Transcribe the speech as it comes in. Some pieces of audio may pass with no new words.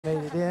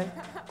Made it in.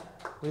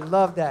 We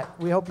love that.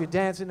 We hope you're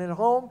dancing at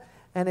home.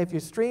 And if you're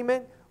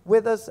streaming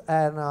with us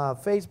on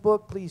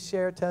Facebook, please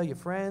share, tell your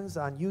friends.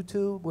 On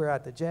YouTube, we're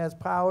at the Jazz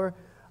Power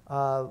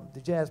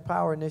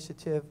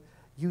Initiative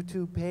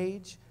YouTube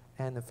page.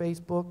 And the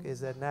Facebook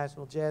is at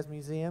National Jazz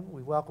Museum.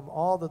 We welcome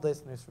all the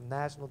listeners from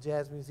National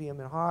Jazz Museum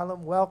in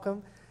Harlem.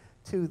 Welcome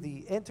to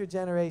the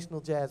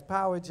Intergenerational Jazz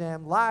Power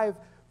Jam, live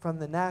from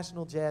the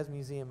National Jazz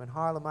Museum in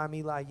Harlem. I'm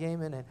Eli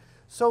Yamin, and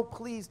so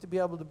pleased to be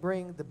able to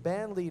bring the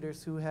band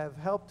leaders who have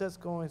helped us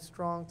going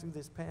strong through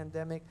this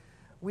pandemic.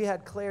 We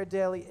had Claire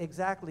Daly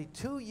exactly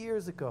 2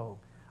 years ago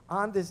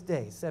on this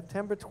day,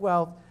 September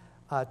 12th,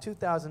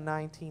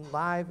 2019,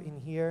 live in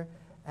here.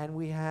 And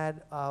we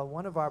had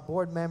one of our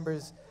board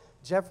members,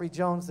 Jeffrey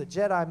Jones, the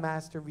Jedi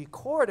Master,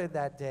 recorded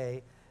that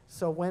day.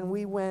 So when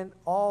we went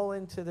all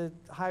into the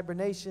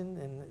hibernation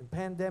and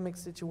pandemic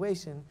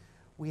situation,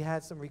 we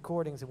had some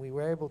recordings and we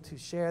were able to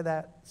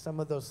share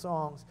some of those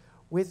songs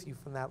with you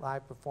from that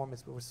live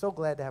performance. But we're so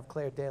glad to have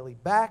Claire Daly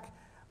back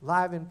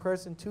live in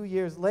person 2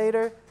 years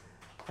later,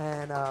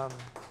 and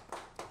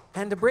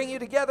to bring you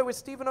together with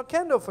Stephen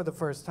Oquendo for the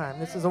first time.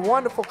 This is a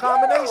wonderful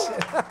combination.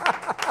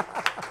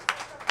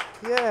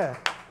 Yeah,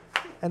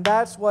 and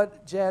that's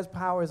what Jazz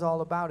Power is all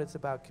about. It's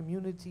about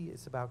community,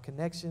 it's about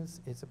connections,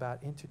 it's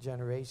about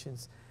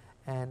intergenerations.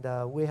 And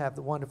we have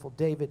the wonderful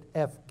David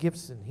F.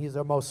 Gibson. He's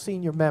our most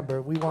senior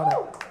member. We want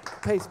to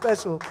pay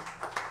special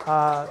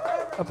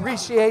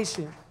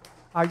appreciation.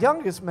 Our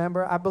youngest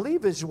member, I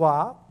believe, is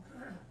Joie,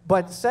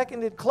 but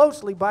seconded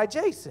closely by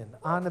Jason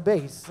on the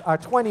bass, our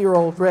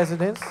 20-year-old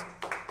residents.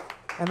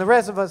 And the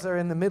rest of us are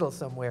in the middle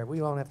somewhere.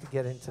 We won't have to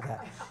get into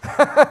that.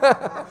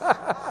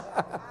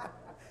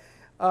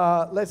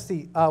 Let's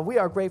see. We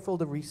are grateful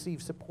to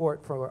receive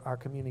support for our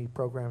community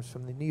programs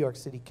from the New York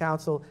City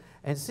Council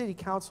and City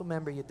Council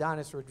member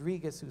Yadanis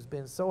Rodriguez, who's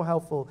been so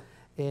helpful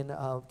in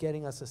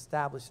getting us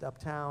established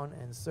uptown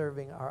and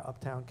serving our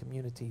uptown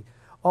community.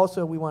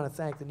 Also, we want to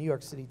thank the New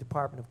York City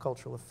Department of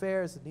Cultural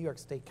Affairs, the New York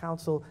State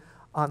Council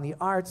on the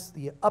Arts,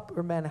 the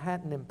Upper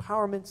Manhattan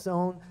Empowerment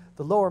Zone,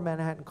 the Lower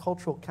Manhattan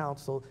Cultural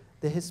Council,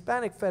 the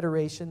Hispanic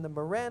Federation, the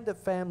Miranda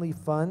Family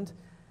Fund,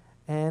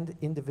 and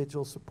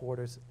individual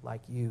supporters like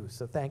you.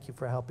 So thank you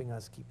for helping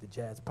us keep the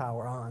Jazz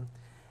Power on.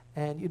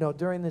 And you know,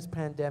 during this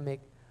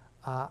pandemic,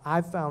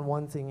 I've found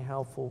one thing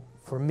helpful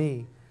for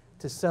me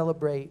to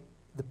celebrate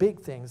the big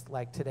things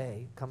like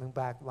today, coming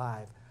back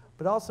live,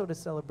 but also to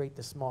celebrate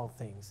the small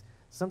things.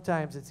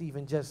 Sometimes it's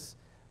even just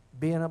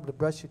being able to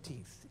brush your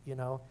teeth, you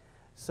know?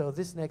 So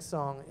this next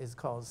song is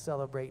called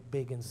Celebrate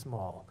Big and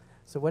Small.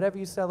 So whatever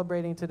you're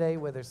celebrating today,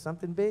 whether it's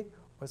something big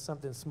or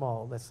something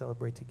small, let's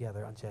celebrate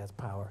together on Jazz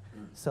Power.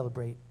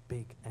 Celebrate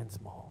big and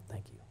small.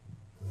 Thank you.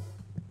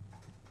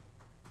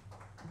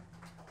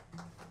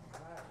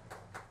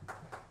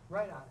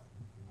 Right on.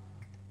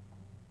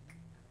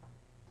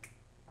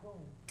 Boom,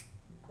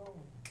 boom,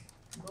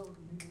 boom,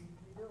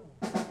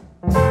 boom.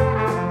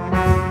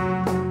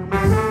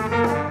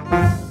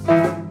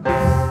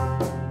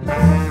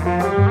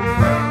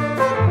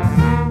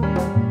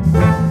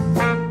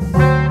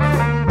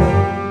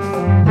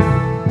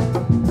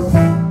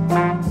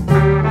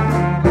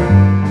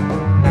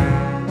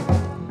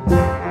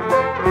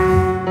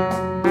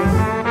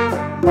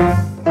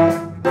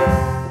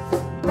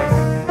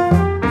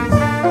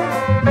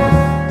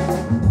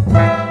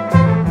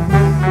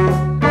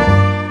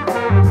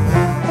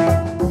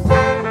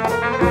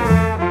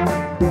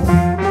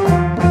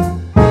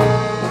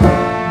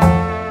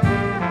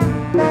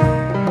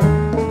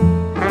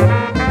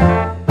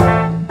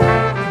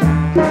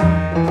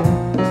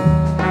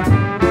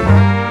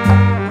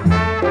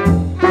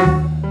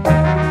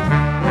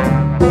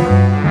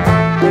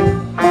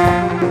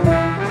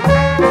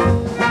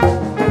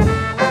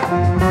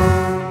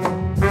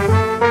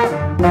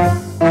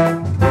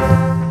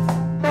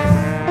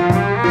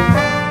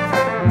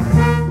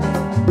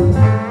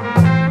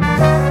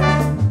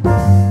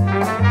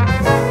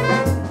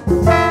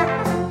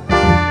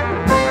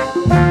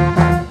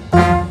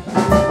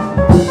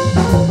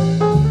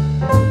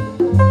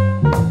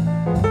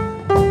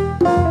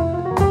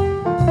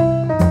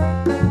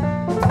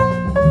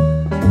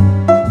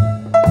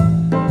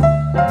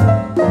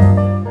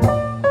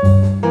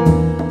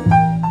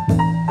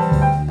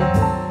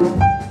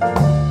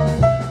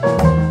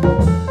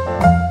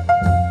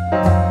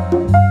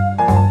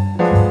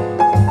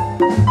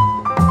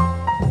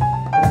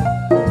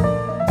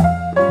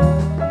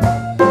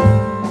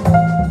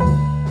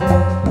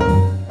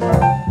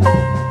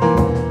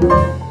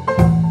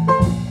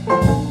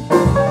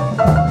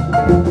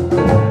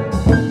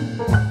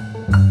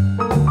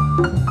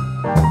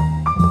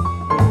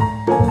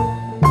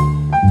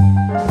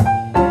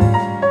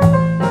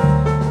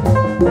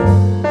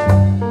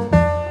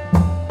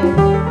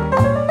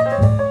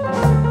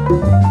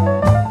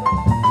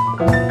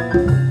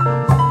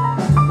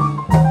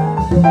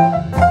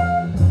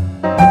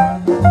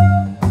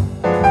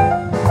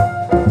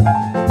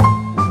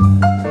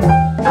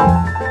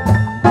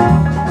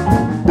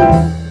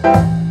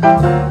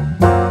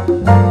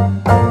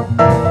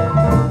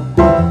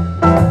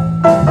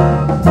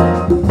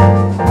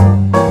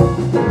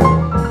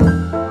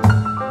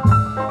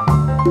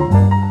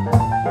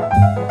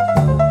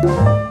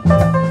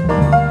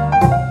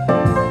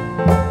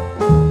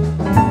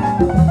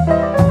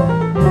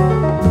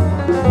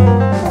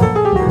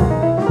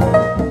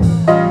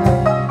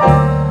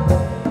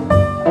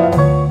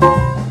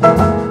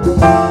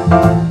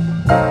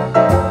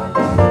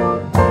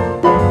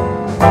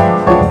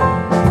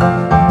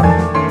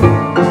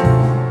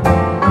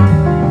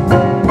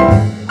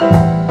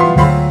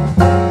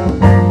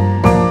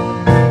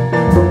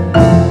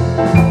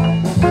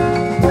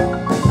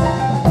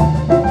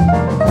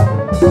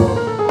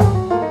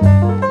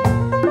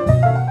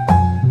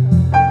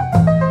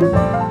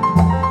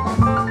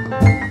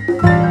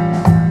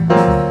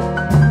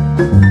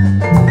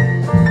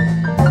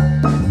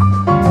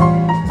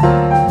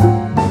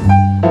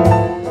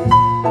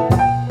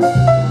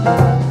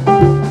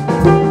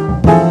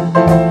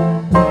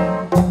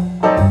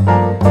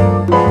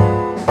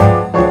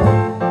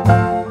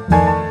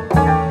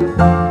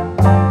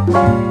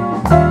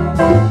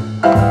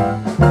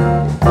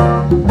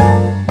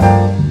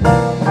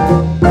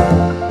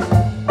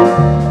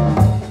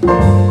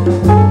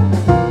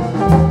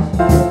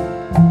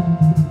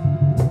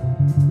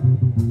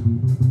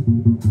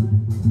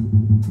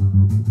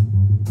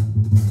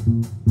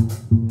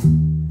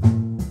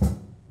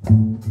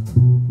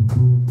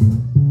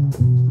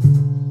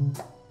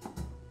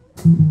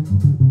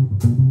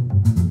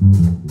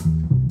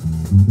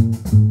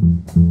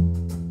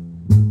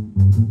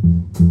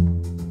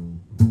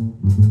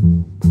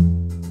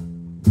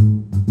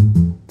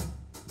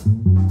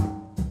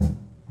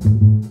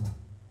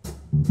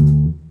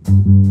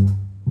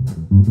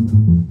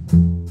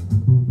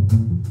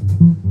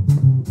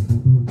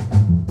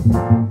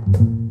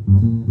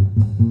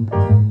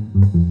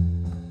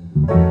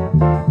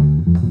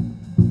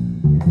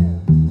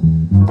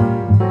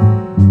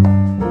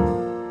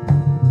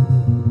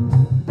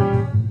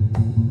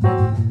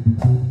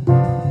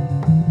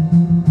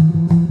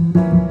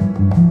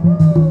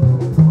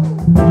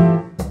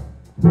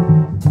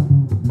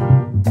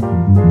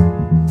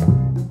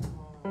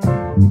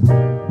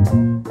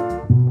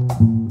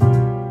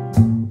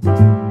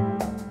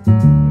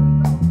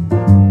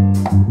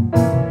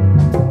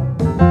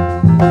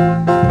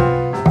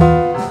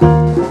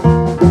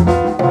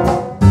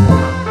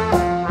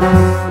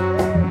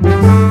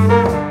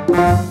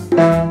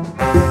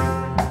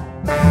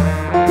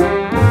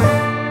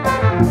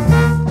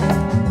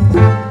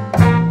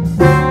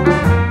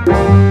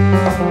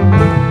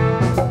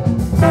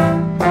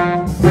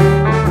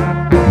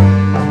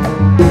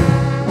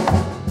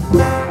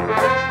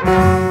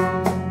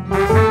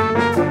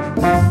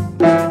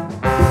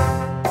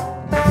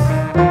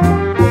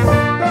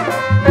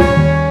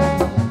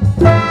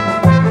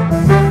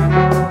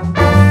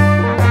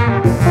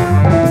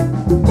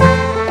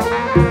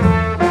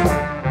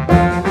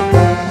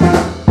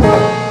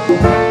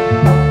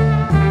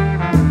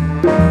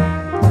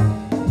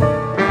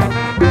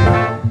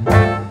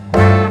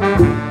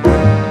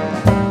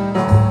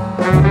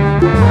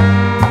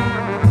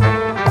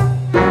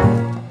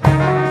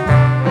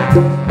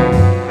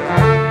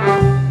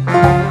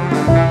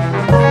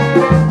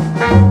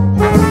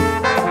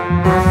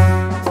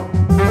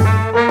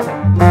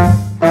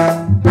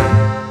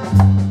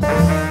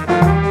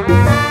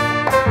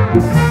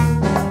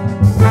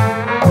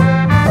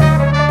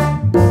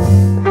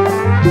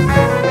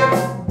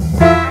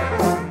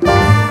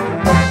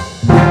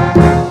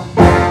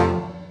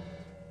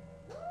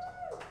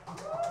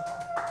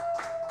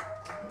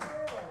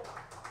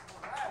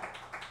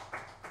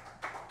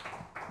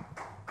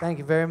 Thank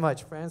you very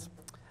much, friends.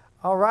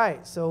 All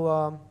right,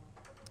 so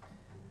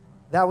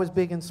that was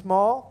Big and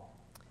Small.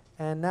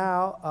 And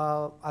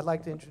now I'd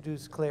like to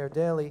introduce Claire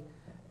Daly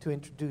to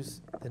introduce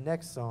the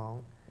next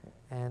song.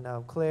 And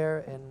Claire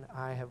and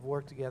I have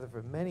worked together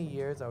for many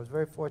years. I was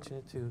very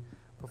fortunate to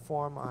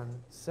perform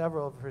on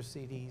several of her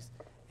CDs,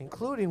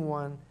 including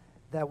one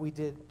that we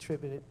did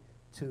tribute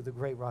to the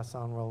great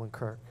Rahsaan Roland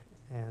Kirk.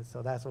 And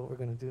so that's what we're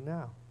going to do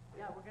now.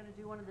 Yeah, we're going to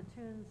do one of the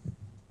tunes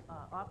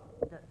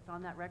that's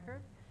on that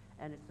record.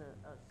 And it's a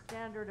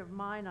standard of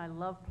mine. I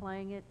love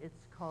playing it.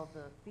 It's called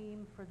the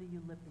Theme for the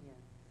Eulipian.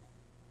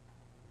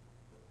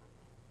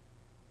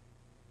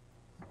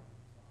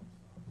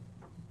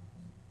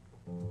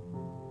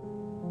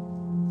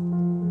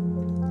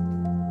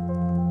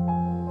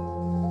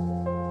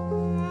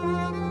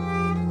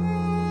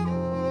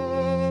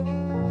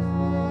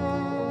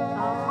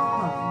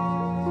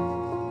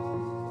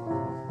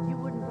 You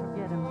wouldn't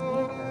forget him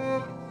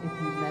either if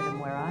you met him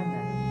where I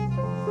met him.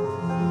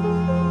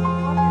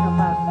 Talking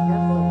about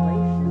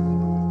Desolation.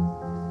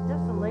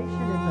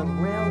 Desolation is a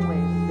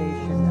railway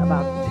station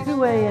about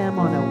 2 a.m.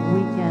 on a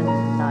weekend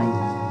night.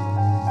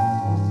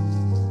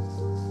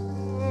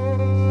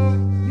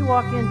 You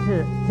walk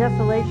into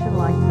Desolation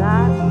like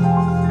that,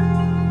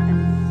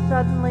 and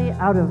suddenly,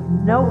 out of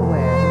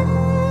nowhere,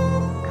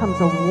 comes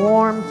a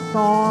warm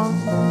song.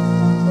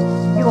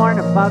 You aren't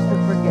about to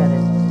forget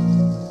it.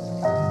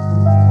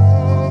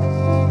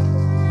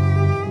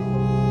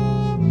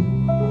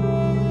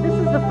 This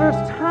is the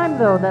first time,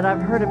 though, that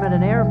I've heard him at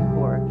an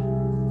airport.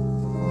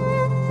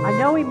 I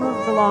know he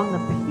moves along the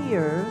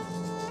piers.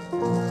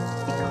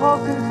 He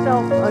calls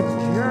himself a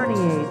journey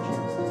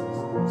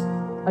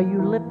agent, a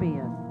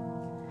Eulipian.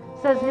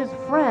 Says his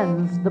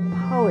friends, the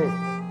poets,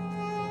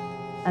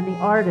 and the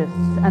artists,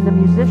 and the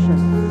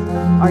musicians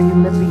are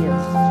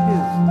Eulipians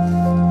too.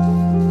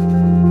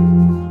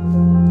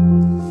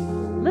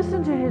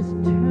 Listen to his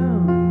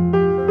tune.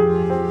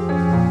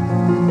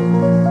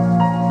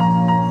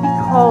 He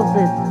calls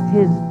it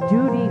his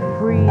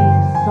duty-free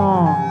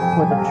song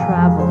for the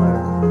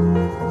traveler.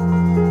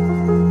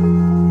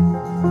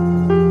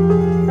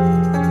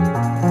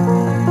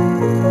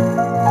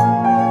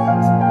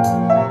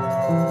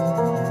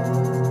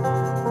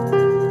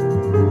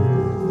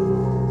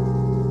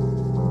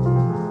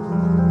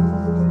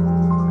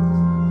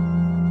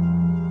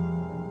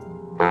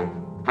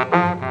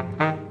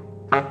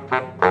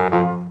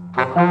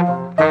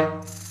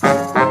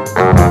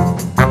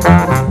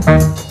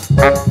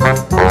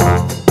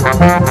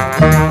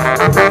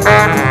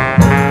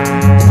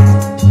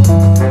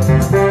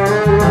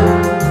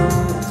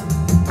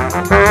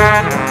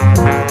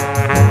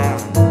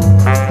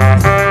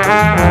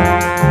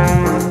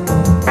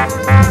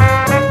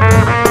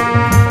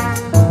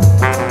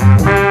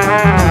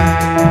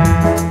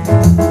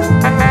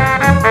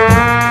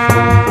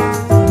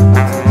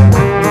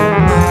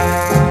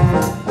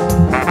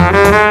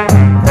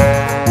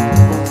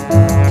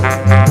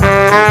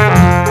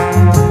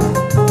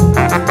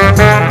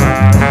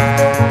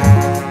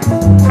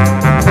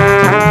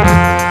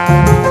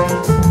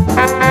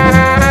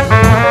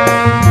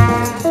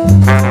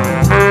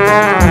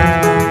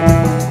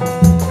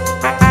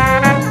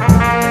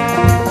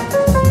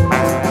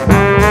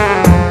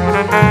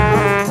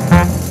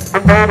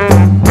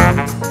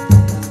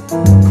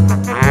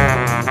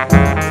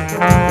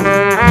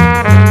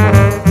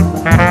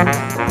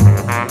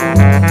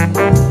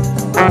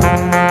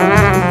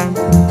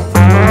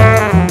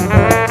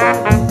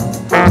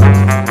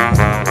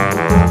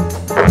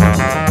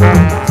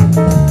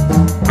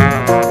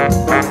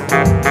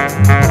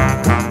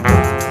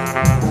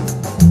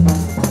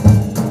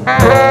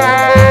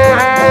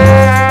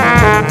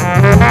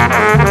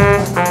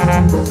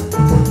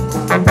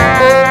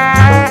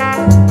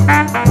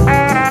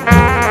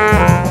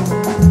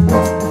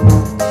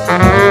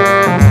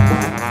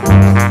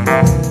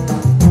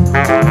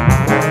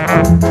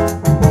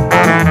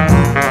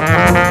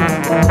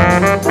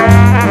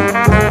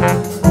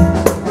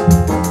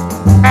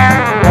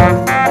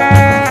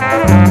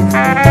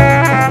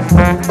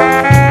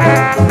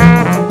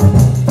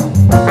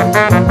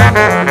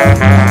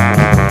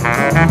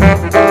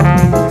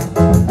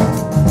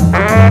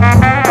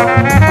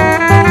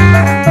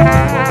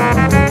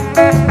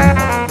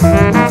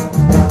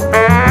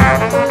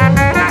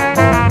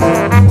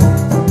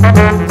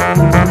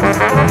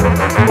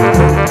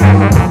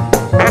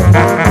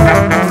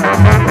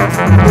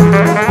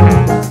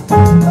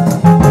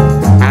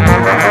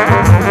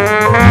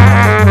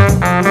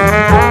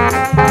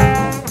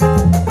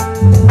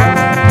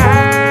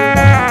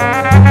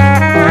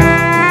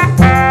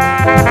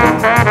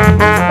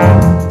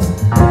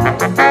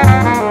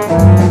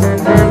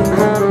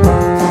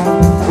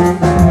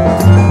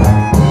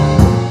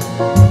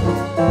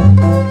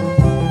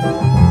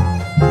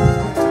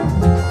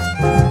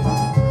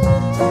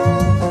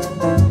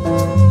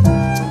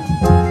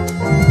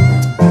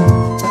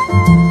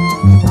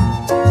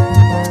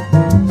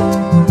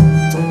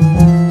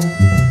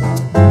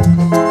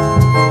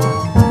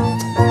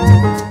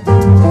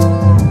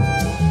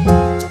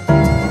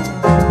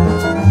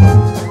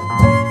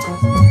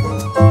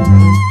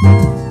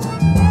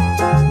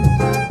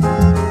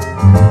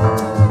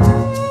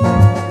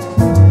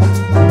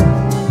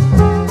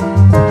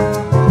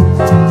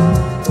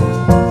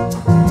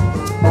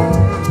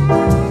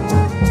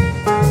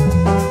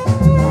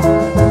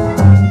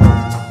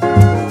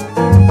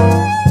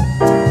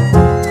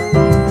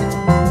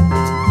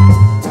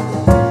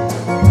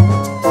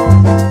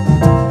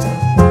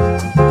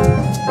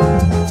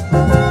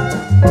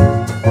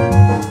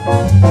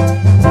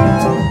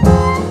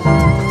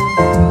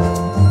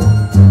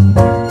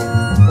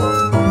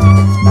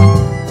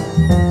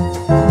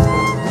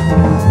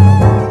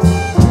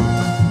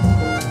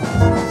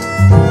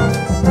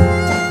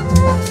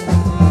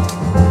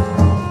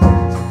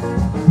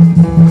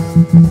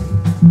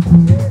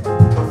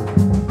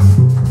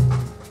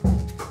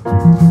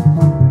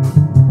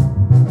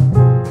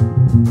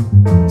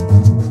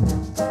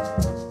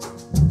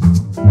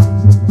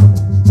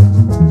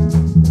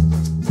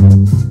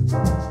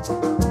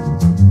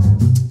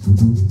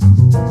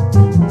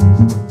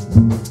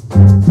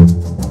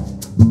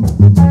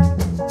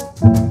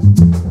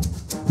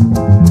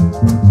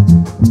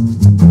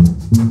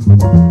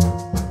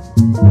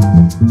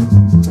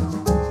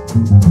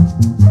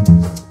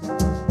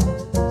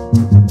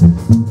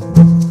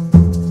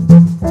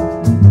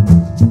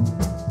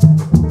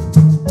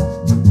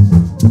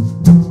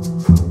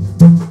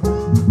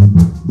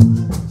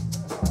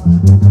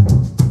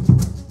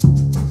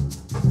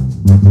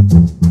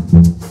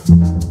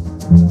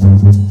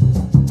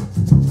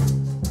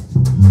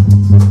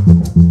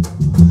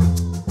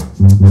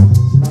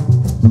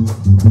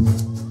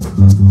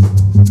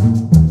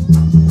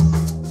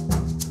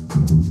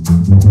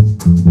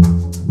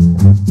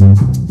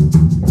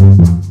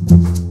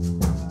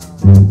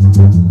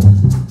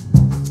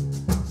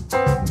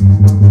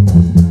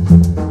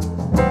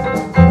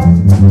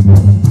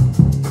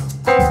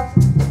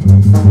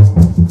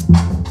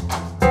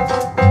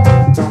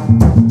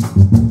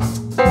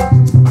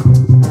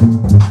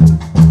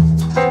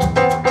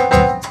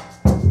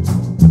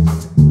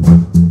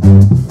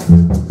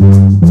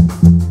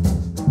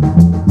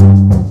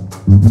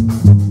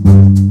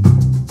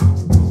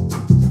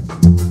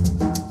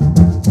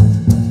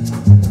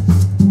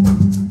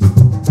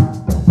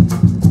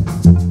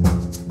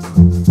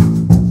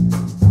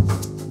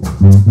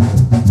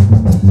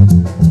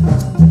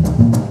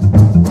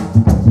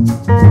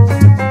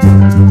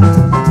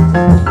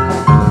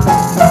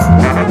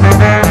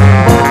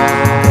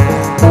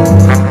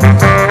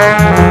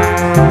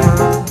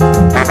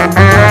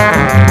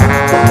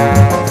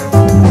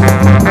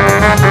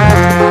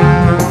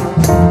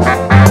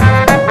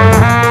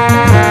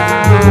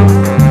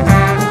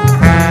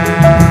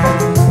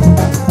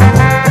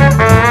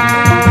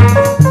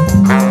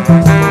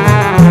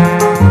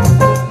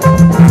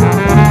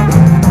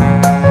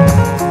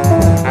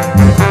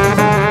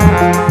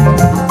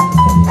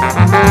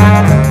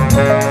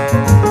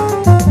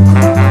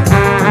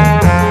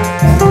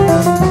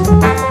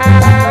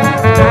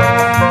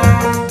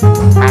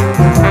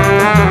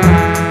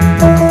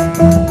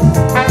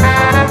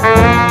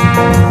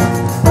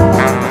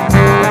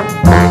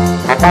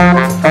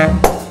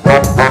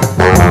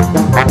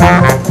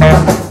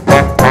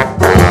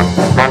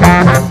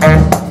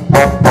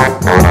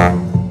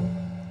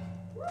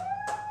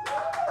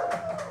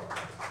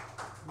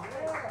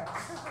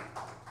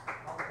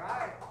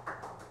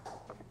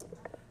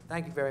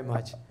 Thank you very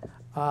much.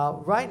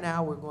 Right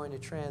now, we're going to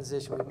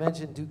transition. We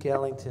mentioned Duke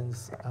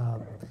Ellington's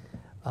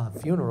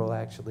funeral,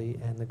 actually,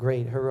 and the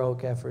great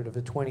heroic effort of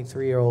a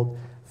 23-year-old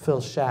Phil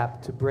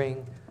Shapp to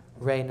bring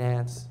Ray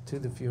Nance to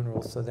the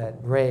funeral so that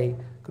Ray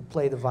could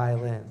play the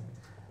violin.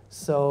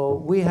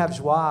 So we have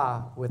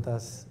Joie with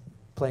us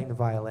playing the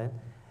violin,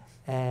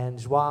 and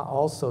Joie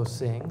also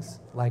sings,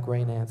 like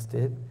Ray Nance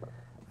did.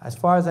 As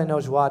far as I know,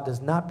 Joie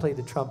does not play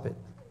the trumpet.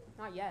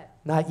 Not yet.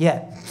 Not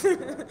yet.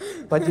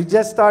 But you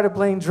just started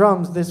playing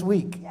drums this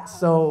week,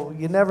 so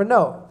you never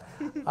know.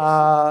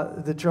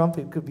 The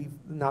trumpet could be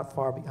not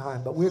far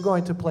behind. But we're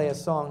going to play a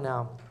song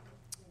now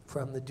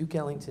from the Duke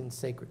Ellington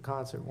Sacred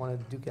Concert, one of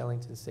the Duke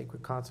Ellington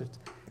Sacred Concerts.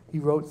 He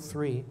wrote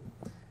 3,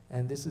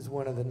 and this is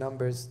one of the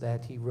numbers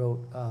that he wrote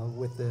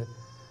with the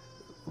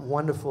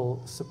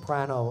wonderful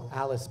soprano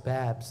Alice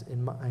Babs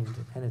in mind,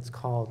 and it's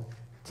called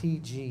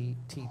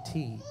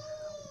TGTT,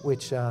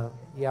 which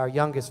our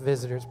youngest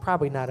visitors,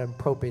 probably not an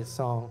appropriate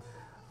song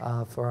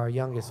for our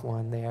youngest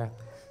one there,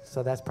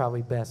 so that's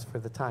probably best for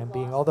the time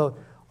being.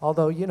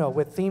 Although you know,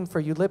 with Theme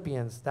for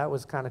Eulipians, that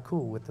was kind of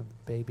cool with the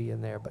baby in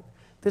there, but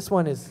this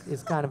one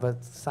is kind of a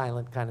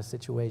silent kind of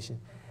situation.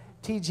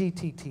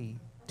 TGTT,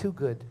 Too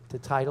Good to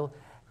Title,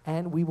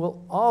 and we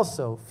will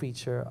also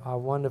feature our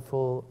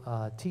wonderful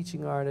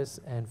teaching artist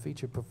and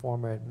featured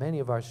performer at many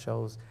of our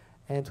shows,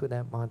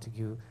 Antoinette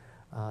Montague,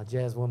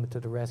 Jazz Woman to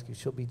the Rescue.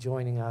 She'll be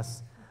joining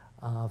us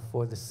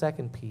for the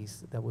second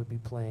piece that we'll be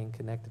playing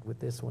connected with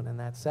this one, and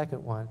that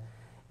second one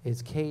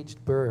is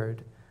Caged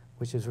Bird,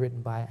 which is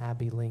written by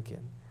Abby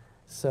Lincoln.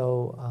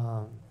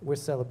 So we're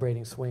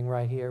celebrating swing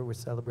right here. We're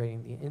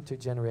celebrating the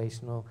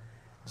Intergenerational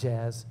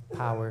Jazz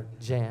Power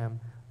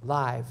Jam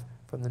live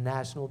from the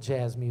National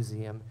Jazz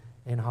Museum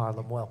in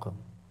Harlem. Welcome.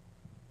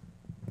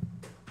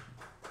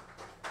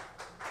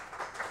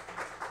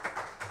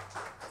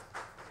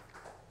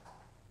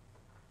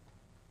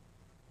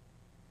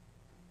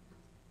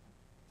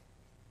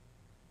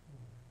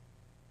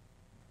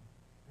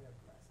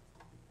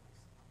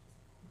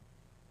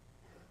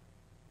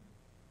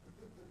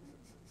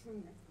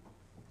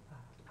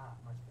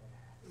 Much better.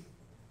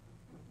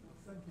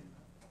 Thank you.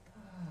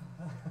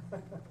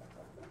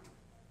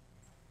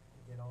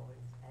 Get all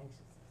anxious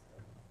and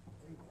stuff.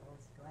 There you go,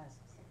 it's glasses.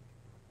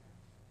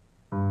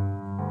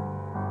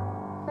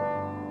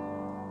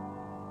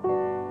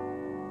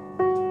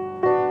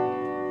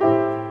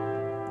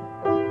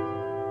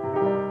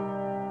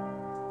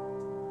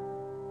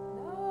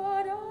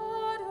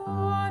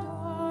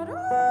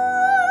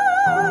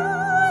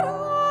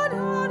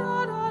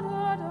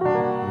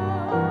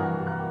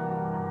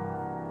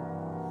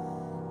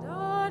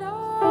 Da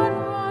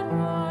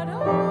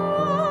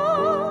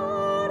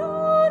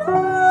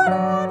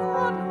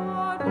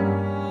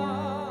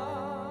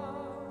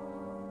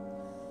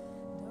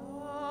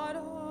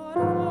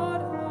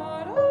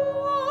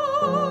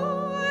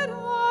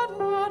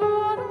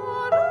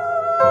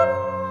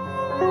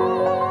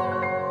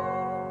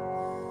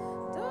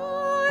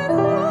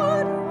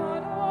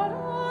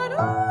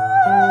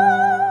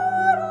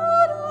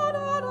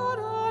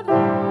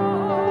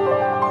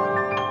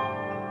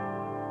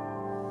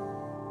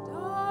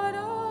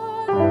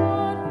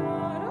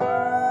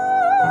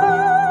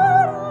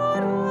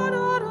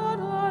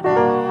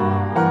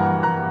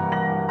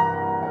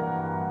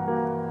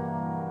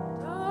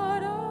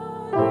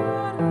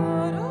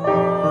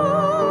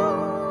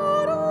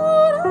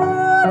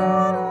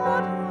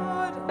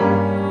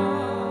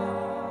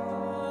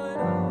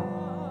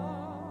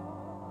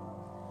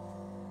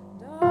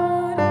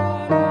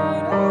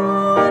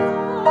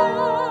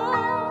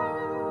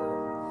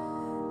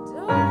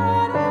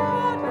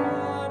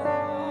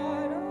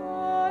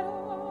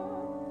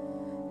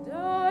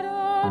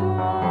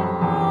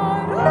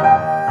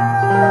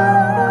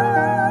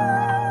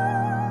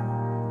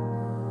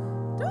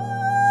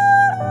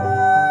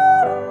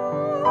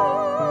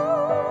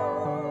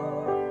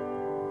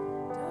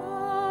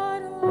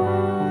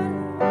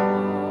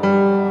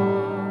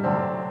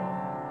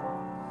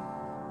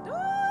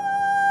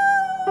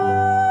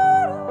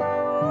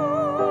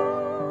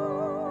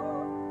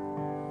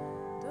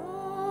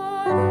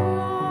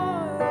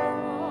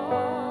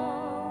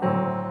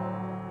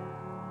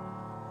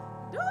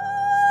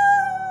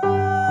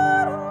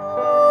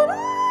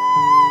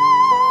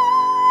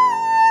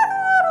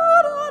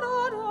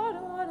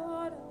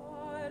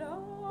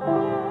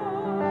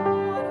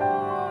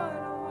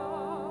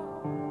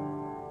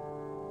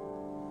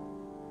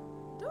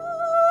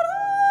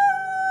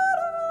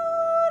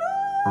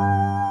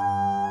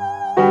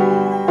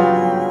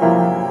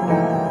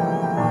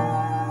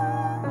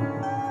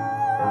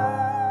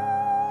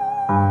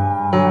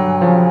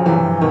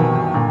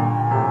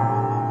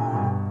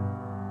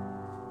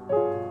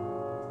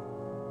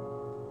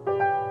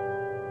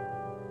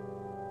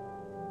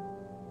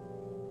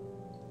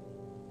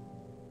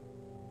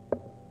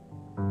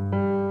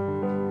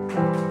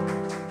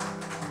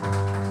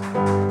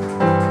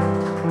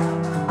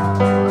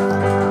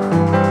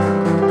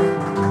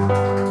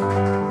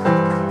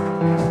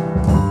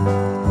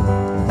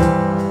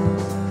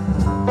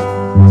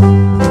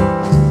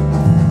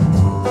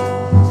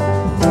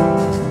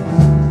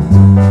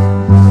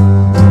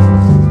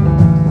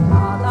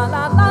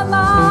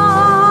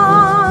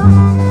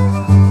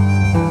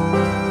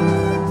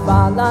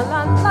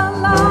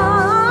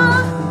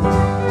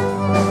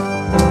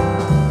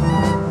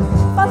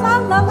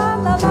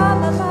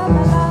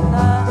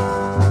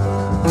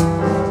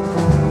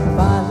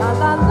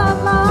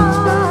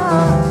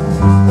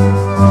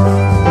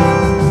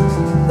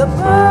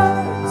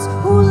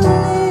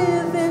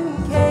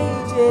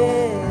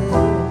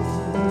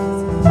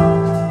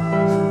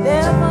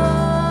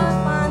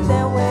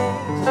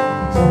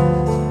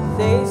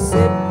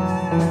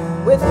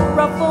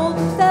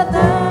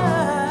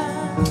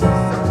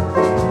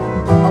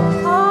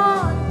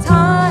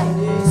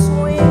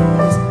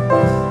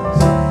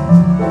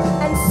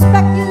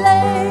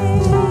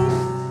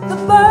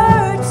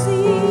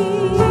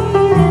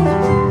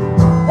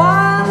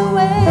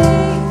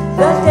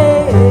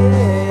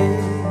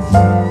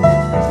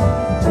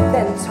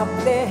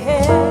top their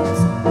heads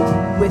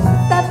with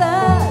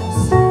feathers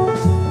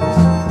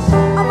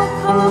of a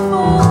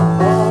colorful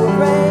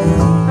array.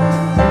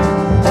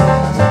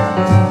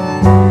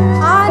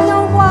 I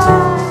know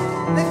why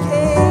the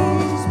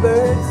cage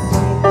birds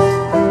sing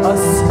a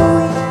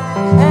sweet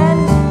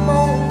and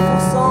mournful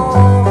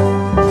song.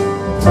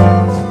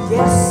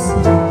 Yes,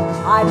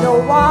 I know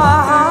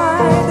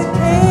why the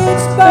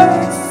cage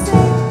birds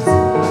sing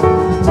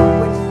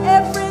when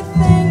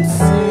everything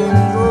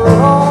seems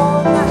wrong.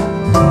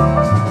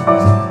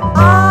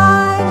 I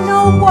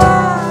know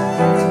why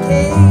the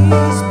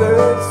cage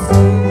bird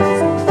sings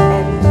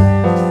and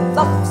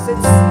fluffs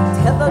its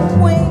tethered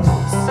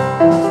wings.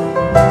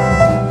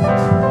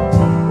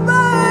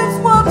 Birds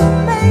were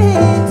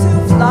made to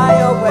fly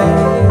away,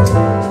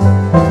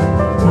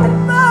 and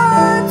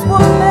birds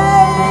were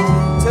made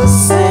to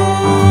sing.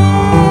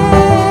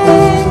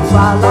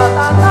 Fa la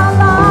la la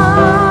la,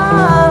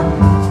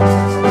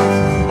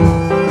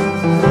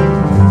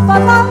 fa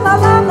la la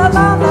la la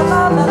la la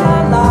la la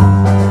la,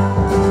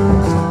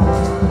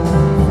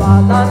 fa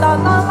la la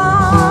la la,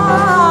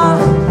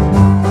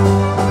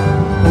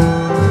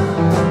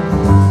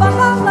 fa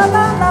la la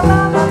la la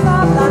la la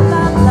la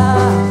la la.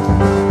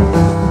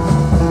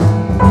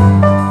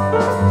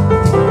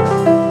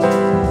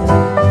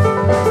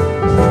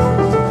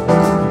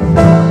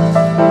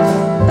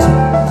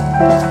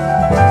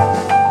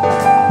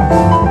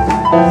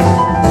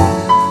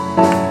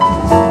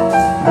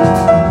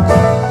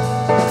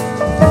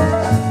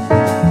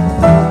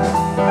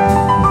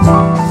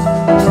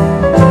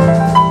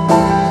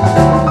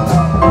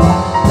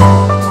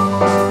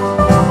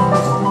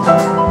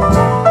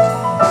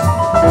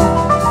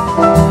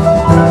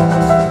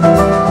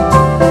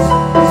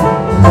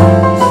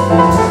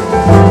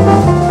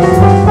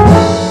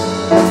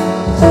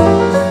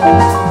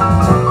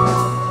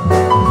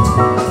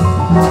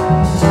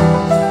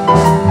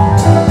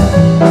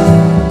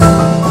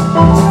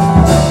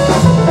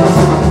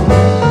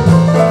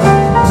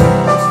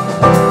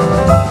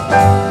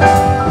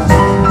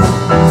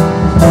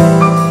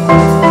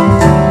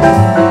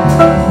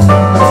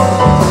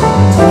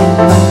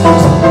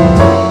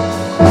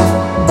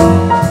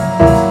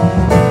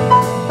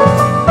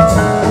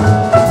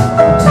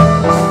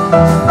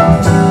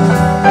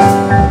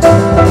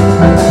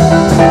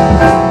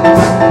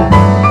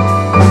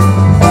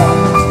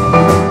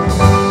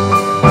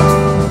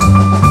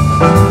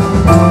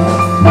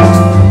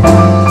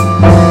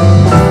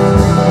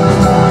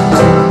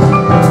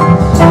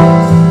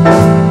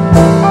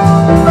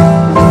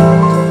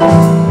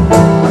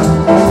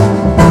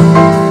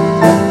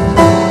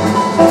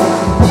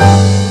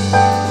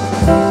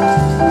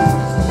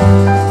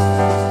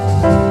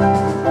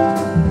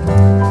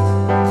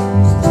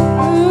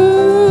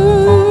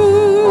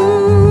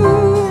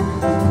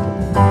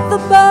 The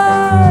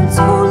birds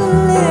who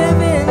live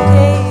in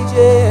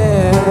cages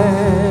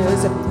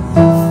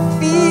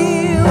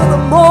feel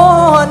the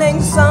morning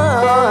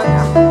sun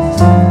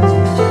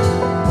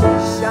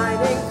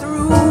shining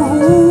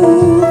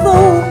through the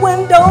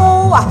window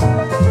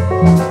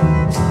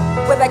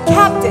where the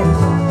captain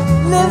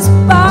lives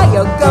by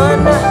a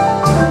gun,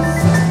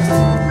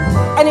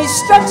 and he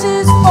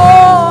stretches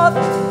forth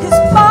his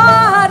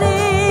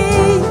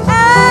body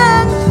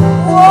and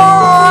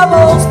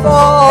warbles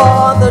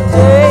for the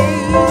day.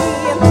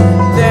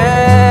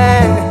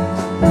 Then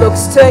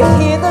looks to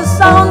hear the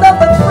sound of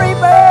the free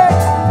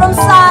birds from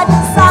side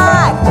to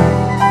side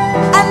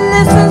and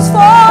listens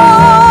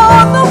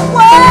for the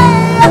way.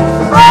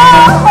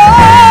 Oh,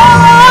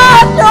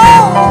 I know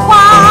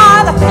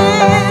why the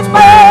cage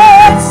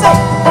birds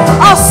sing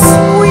a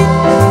sweet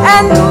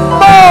and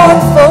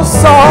mournful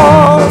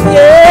song.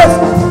 Yes,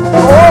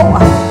 oh,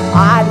 I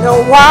know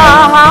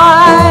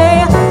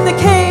why the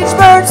cage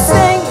bird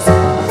sings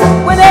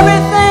when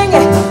everything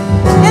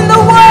in the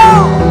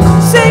world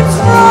seems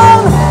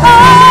wrong.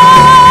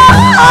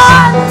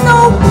 I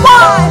know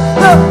why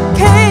the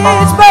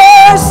cage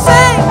bird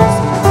sings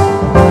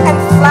and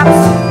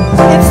flaps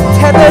its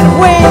tethered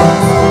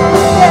wings.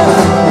 Yes.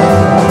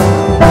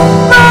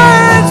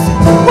 Birds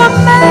were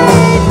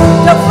made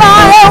to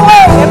fly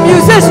away, and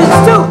musicians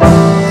too.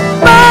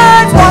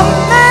 Birds were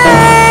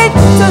made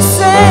to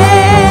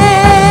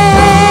sing.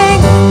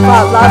 Fa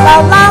la la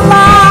la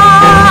la.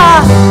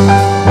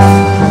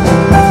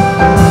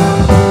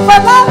 Fa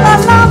la la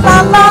la la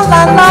la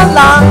la la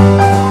la.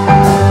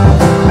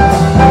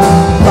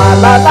 Fa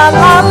la la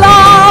la la.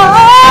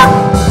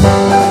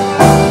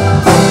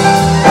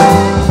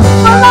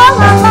 Fa la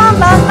la la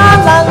la la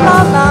la la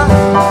la.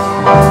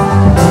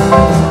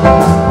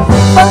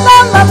 Fa la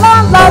la la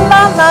la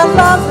la la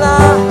la la.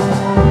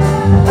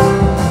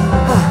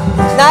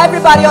 Now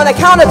everybody on the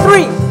count of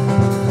three,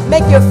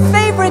 make your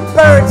favorite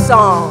bird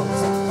songs.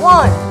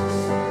 1,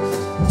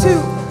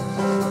 2,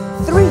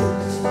 3.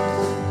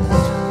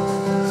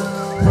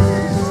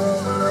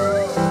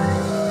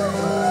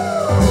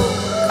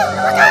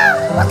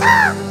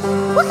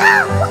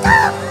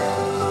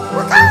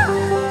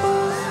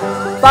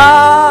 Fa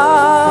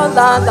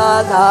la la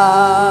la,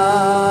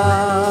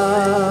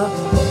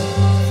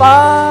 fa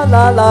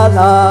la la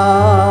la.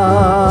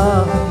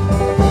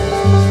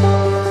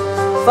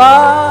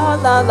 Fa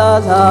la la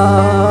la.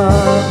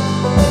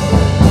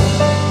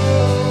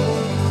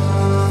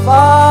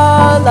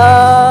 Fa la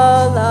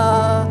la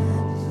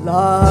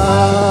la.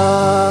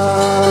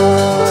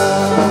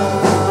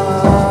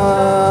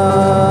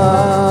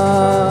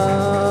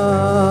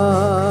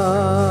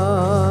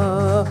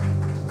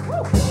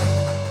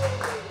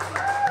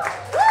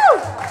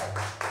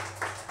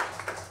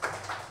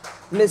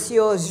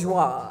 Monsieur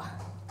Joie.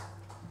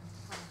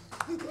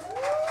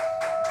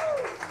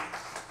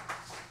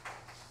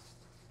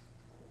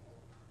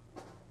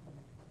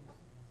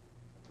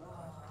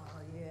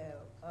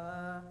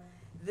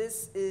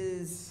 This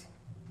is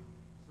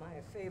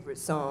my favorite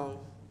song.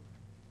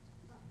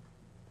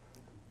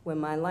 When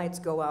my lights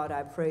go out,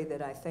 I pray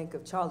that I think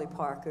of Charlie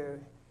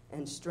Parker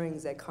and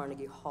strings at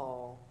Carnegie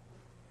Hall.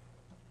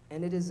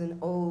 And it is an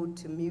ode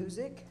to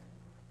music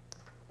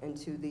and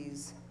to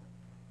these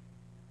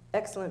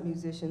excellent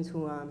musicians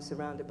who I'm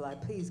surrounded by.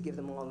 Please give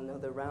them all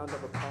another round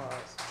of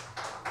applause.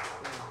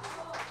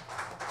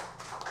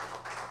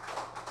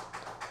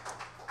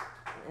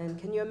 And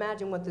can you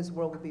imagine what this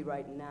world would be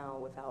right now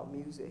without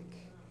music?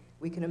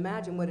 We can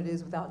imagine what it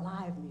is without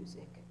live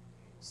music.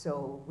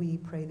 So we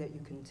pray that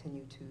you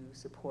continue to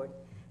support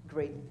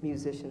great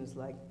musicians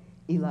like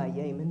Eli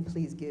Yamin.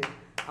 Please give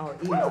our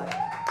Eli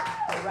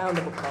a round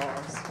of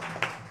applause.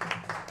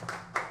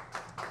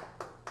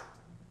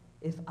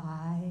 If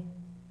I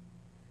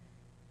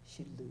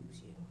should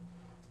lose you.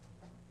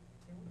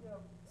 Can we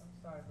go, I'm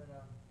sorry, but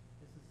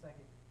just a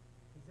second.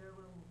 Is there a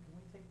little, can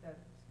we take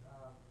that,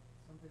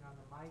 something on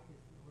the mic,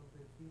 is a little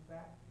bit of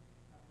feedback?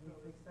 Can we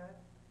fix that?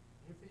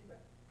 Your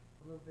feedback?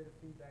 A little bit of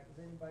feedback. Is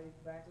anybody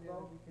back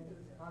low? We can,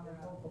 on the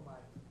vocal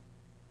mic.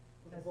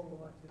 Testing 1,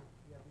 2.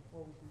 Yeah,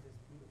 before we do this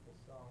beautiful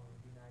song, it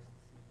would be nice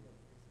to see you.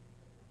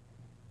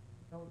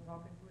 No,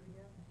 talking to it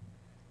again?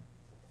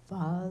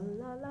 Fa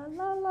la la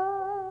la la.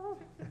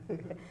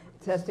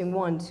 Testing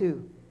 1,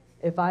 2.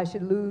 If I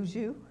should lose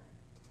you,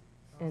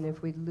 and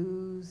if we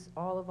lose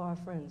all of our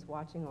friends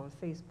watching on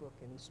Facebook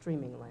and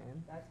streaming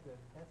land. That's good.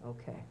 That's good.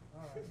 Okay.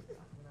 All right.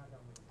 We're not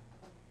done with it.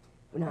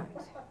 We're not.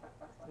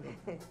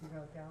 You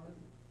know, count it?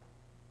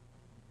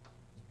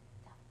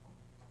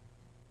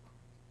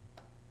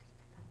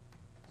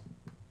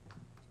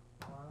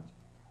 One,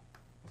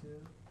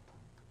 two,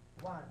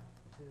 1,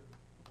 2.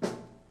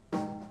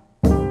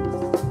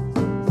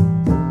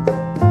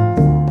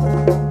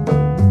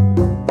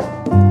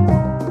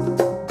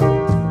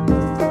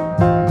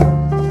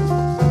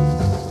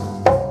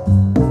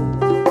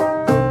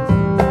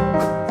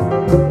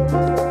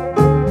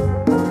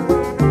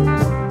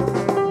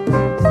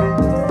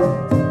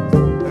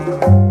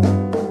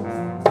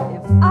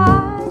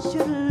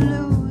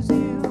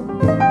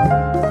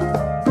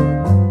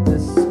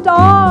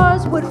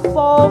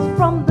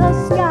 From the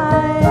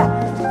sky,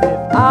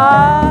 if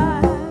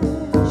I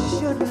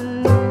should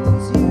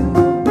lose you,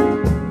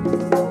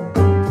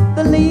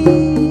 the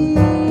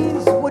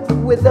leaves would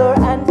wither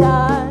and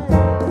die,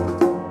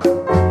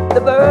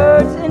 the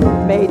birds in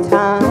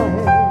Maytime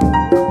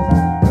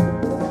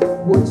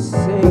would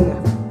sing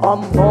a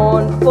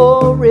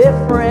mournful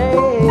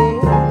refrain,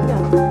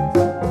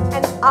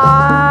 and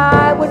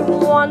I would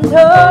wander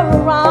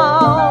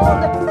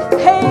around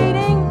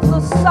hating the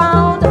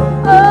sound of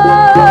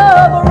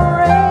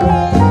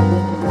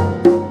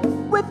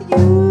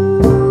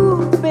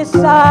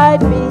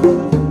beside me.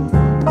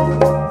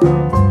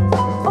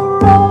 A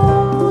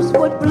rose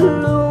would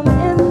bloom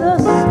in the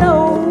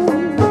snow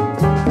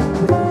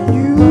with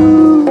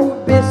you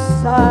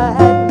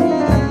beside me.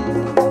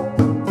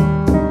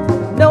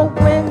 No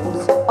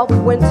winds of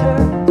winter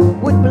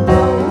would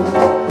blow.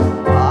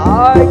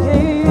 I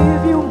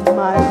gave you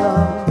my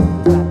love,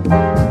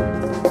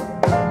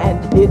 and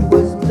it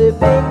was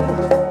living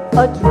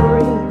a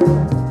dream,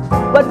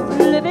 but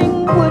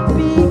living would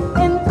be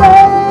in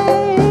vain.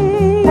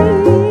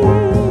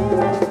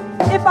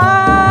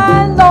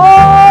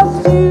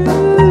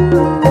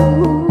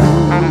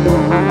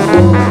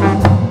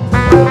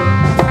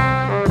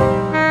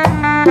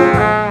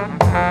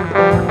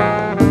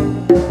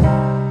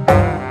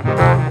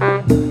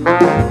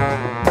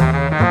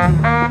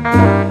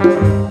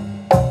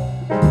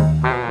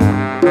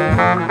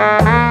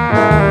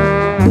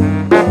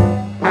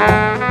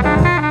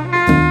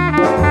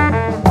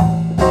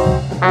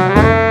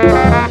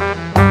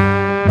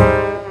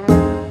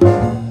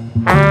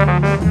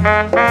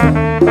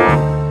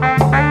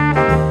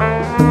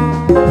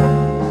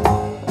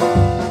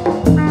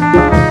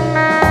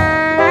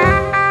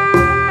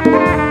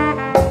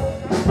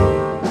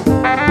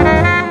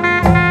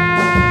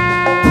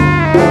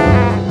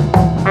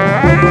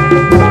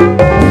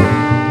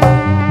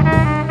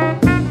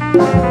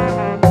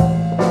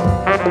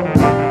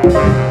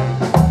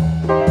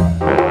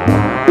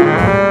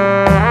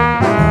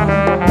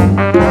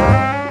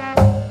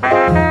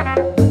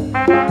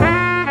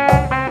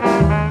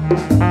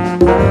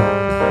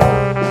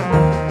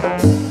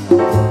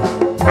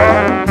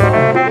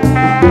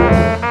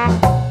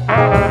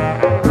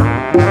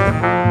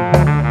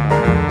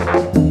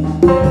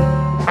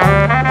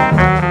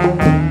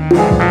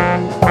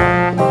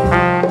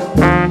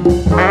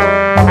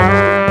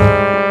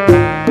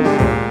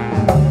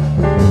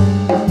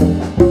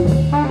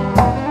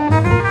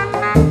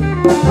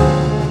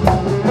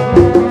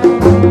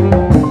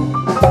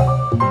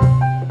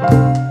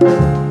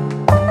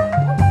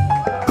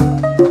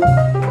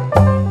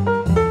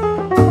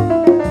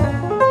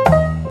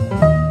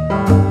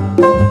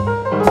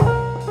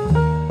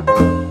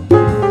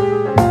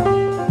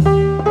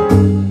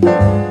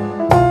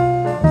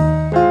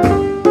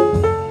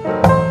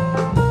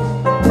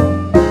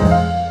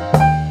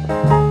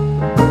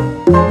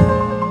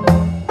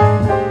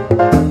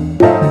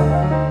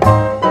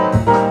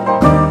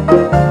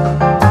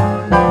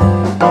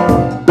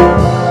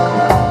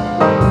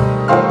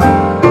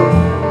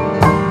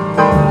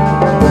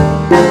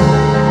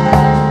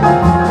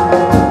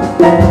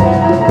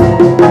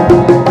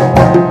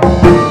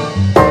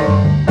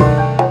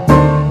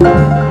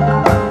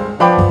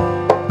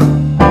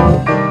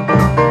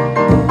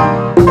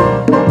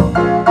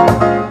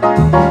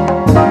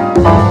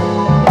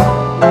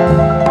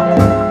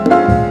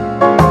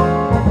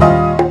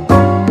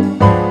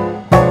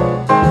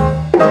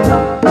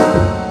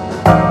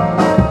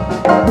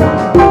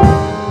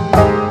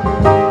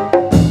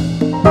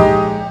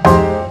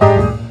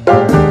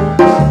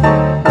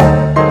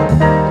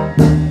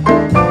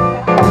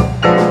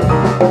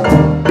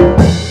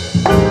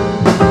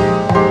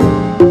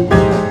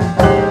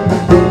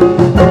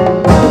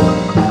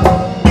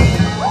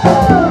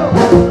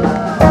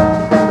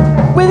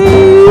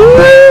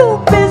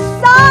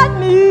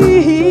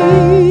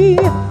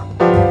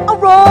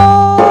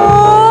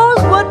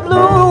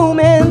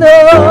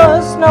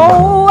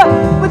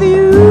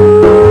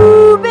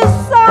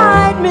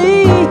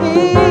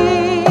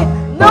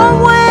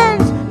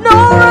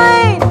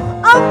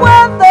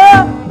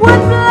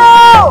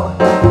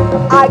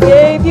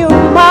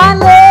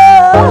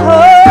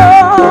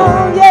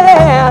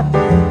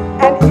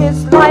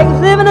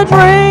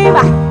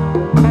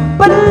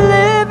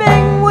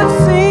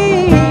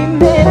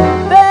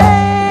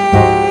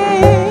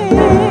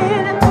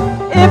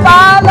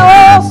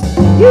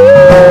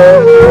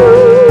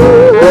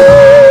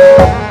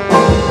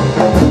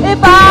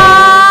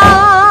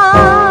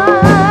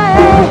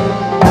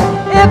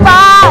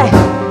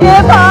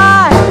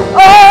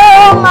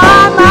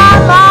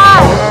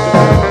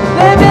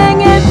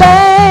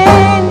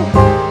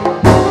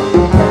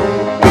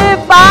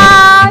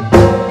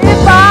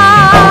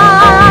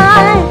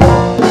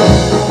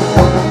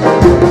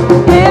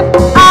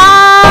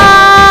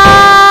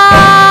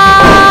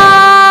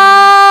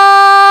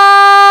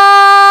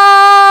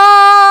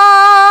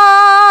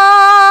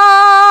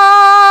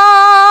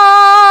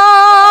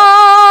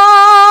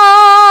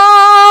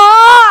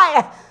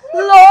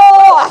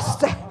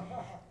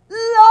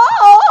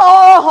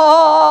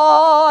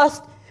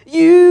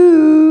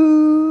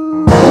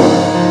 you.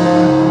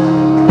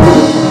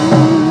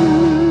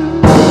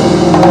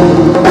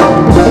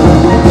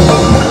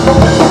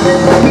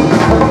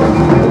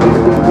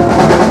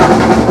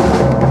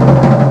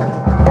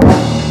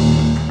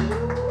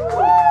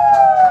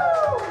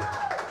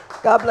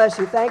 God bless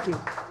you. Thank you.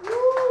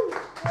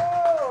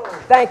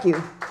 Thank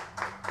you.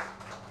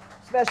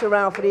 Special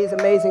round for these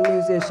amazing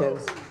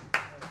musicians.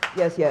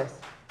 Yes, yes.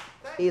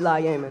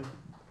 Eli Yamin.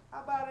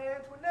 How about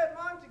Antoinette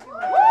Montague?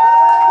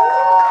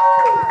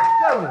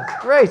 Goodness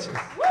gracious.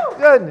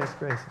 Goodness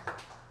gracious.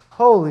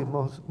 Holy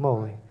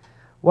moly.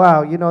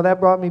 Wow, you know, that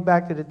brought me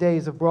back to the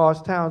days of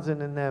Ross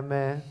Townsend and them,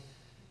 man.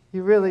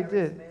 You really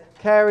did.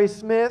 Carrie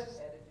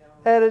Smith,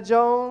 Etta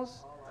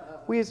Jones.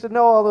 We used to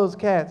know all those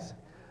cats.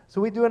 So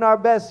we're doing our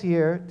best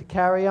here to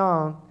carry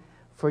on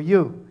for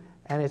you.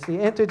 And it's the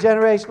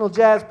Intergenerational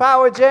Jazz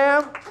Power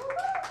Jam.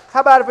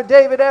 How about it for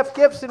David F.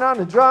 Gibson on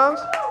the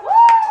drums?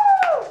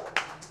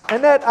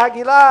 Annette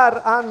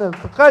Aguilar on the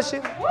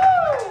percussion.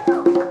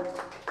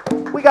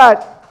 We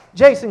got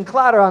Jason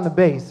Clotter on the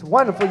bass.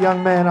 Wonderful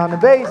young man on the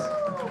bass.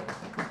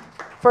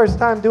 First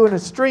time doing a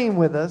stream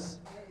with us.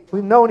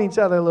 We've known each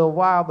other a little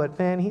while, but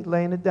man, he's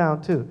laying it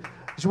down too.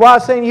 Joie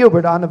St.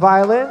 Hubert on the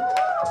violin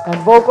and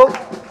vocal.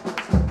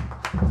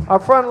 Our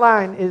front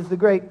line is the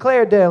great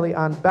Claire Daly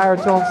on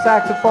baritone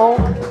saxophone.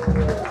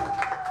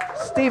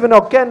 Stephen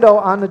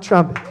Oquendo on the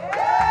trumpet.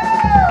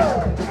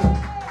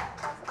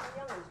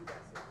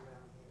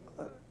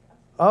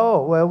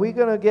 Oh, well, we're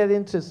going to get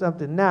into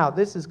something now.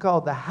 This is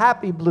called the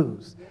happy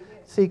blues.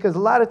 See, because a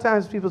lot of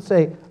times people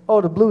say, oh,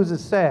 the blues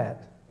is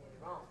sad.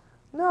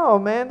 No,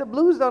 man, the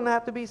blues don't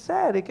have to be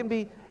sad. It can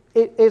be,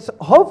 it's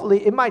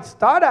hopefully, it might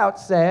start out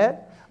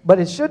sad, but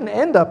it shouldn't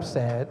end up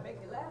sad.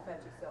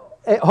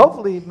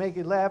 Hopefully make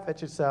you laugh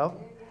at yourself.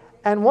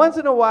 And once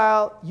in a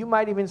while, you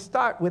might even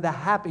start with a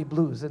happy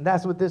blues. And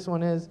that's what this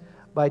one is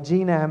by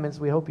Gene Ammons.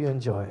 We hope you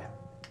enjoy it.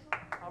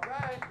 All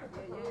right.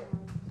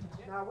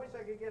 Now, I wish I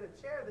could get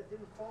a chair that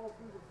didn't fall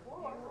through the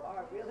floor. You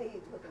are really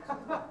looking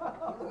No.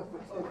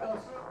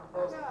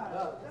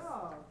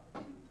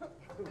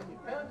 You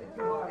pounded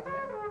too hard, man.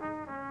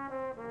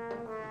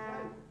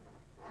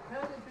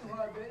 Pounded too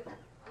hard, babe.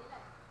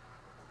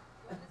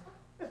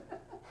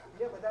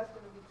 Yeah, but that's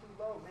going to be too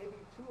low. Maybe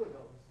two of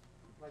those,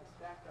 like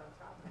stacked on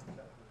top of each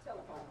other.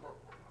 telephone book.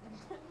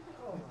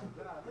 Oh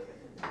my God, look at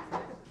this.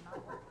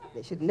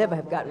 They should never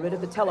have gotten rid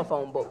of the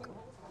telephone book.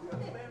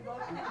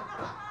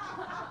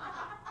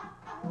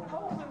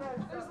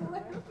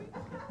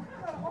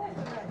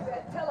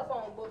 That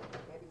telephone book.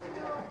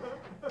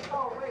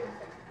 Oh, wait a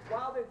second.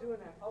 While they're doing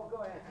that, oh,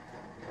 go ahead.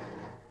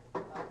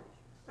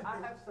 I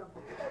have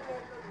something.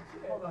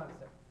 Hold on a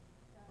second.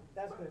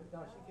 That's good. No,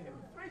 she can.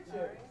 3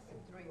 chairs.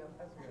 3 of them.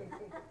 That's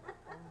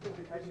good.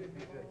 That should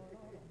be good.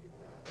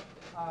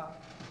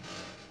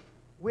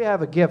 We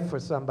have a gift for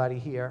somebody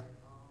here.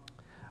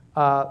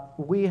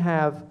 We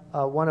have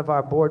one of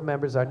our board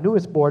members, our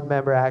newest board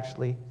member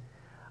actually.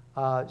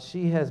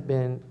 She has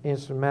been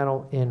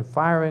instrumental in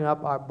firing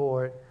up our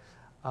board.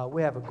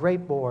 We have a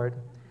great board,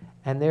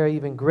 and they're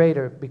even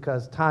greater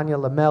because Tanya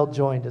Lamel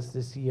joined us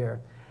this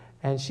year.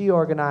 And she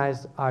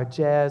organized our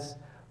jazz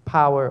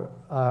power,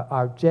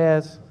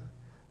 Jazz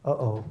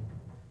Power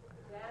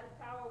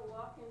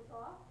Walk and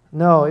Talk?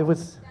 No, it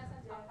was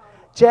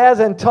Jazz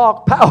and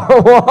Talk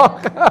Power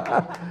Walk.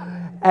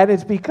 And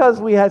it's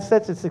because we had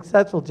such a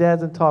successful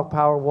Jazz and Talk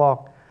Power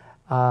Walk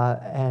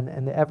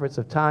and the efforts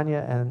of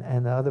Tanya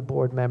and the other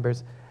board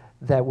members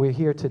that we're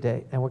here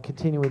today. And we're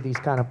continuing these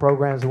kind of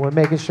programs, and we're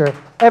making sure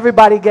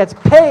everybody gets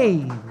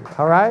paid,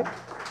 all right?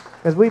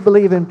 Because we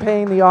believe in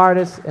paying the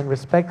artists and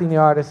respecting the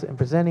artists and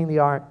presenting the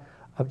art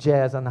of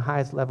jazz on the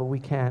highest level we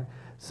can.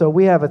 So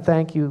we have a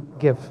thank you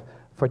gift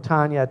for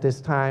Tanya at this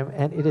time,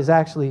 and it is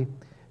actually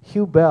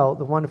Hugh Bell,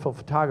 the wonderful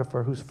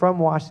photographer who's from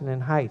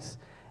Washington Heights,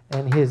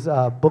 and his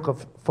book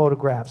of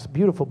photographs,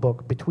 beautiful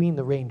book, Between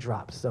the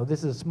Raindrops. So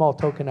this is a small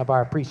token of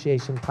our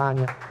appreciation,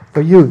 Tanya,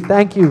 for you.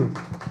 Thank you.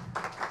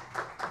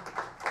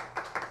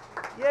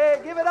 Yeah,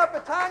 give it up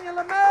for Tanya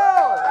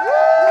Lamel.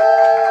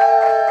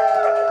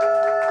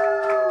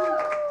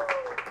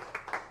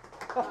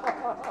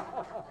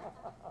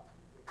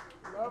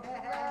 Love you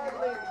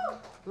madly.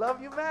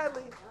 Love you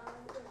madly.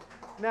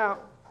 Now,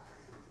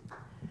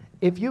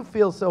 if you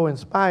feel so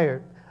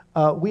inspired,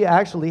 we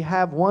actually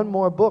have one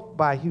more book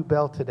by Hugh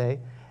Bell today,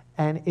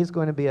 and it's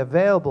going to be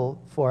available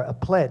for a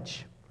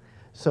pledge.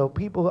 So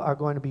people are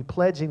going to be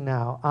pledging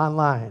now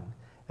online,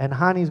 and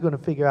Hani's going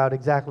to figure out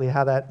exactly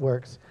how that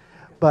works.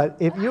 But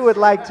if you would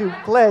like to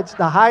pledge,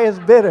 the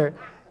highest bidder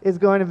is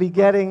going to be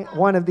getting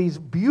one of these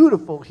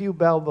beautiful Hugh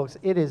Bell books.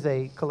 It is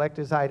a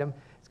collector's item.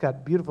 It's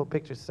got beautiful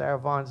pictures. Sarah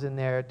Vaughan's in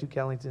there, Duke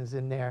Ellington's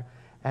in there,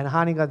 and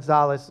Hani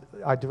Gonzalez,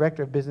 our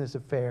Director of Business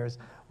Affairs,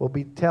 will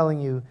be telling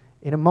you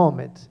in a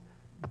moment,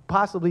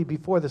 possibly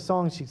before the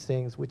song she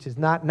sings, which is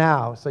not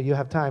now, so you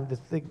have time to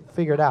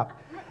figure it out.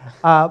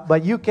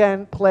 But you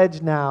can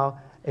pledge now.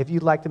 If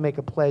you'd like to make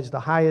a pledge, the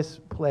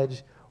highest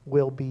pledge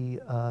will be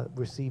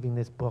receiving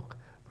this book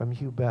from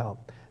Hugh Bell.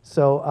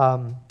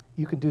 So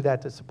you can do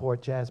that to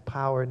support Jazz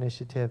Power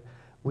Initiative.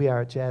 We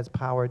are at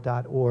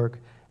jazzpower.org.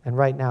 And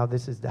right now,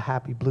 this is the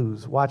Happy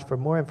Blues. Watch for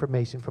more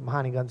information from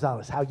Hani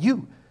Gonzalez, how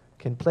you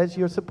can pledge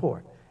your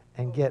support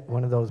and get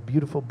one of those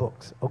beautiful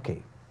books.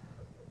 Okay.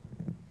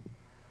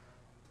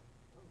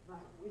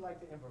 We like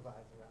to improvise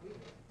around.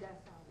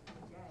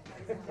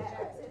 It's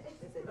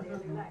a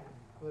daily life.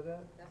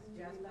 That's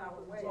Jazz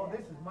Power Way. Oh,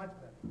 this is much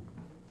better.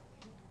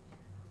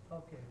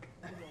 Okay.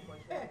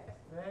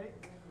 Ready?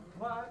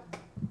 1,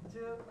 2,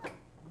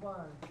 1,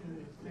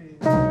 2,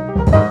 3.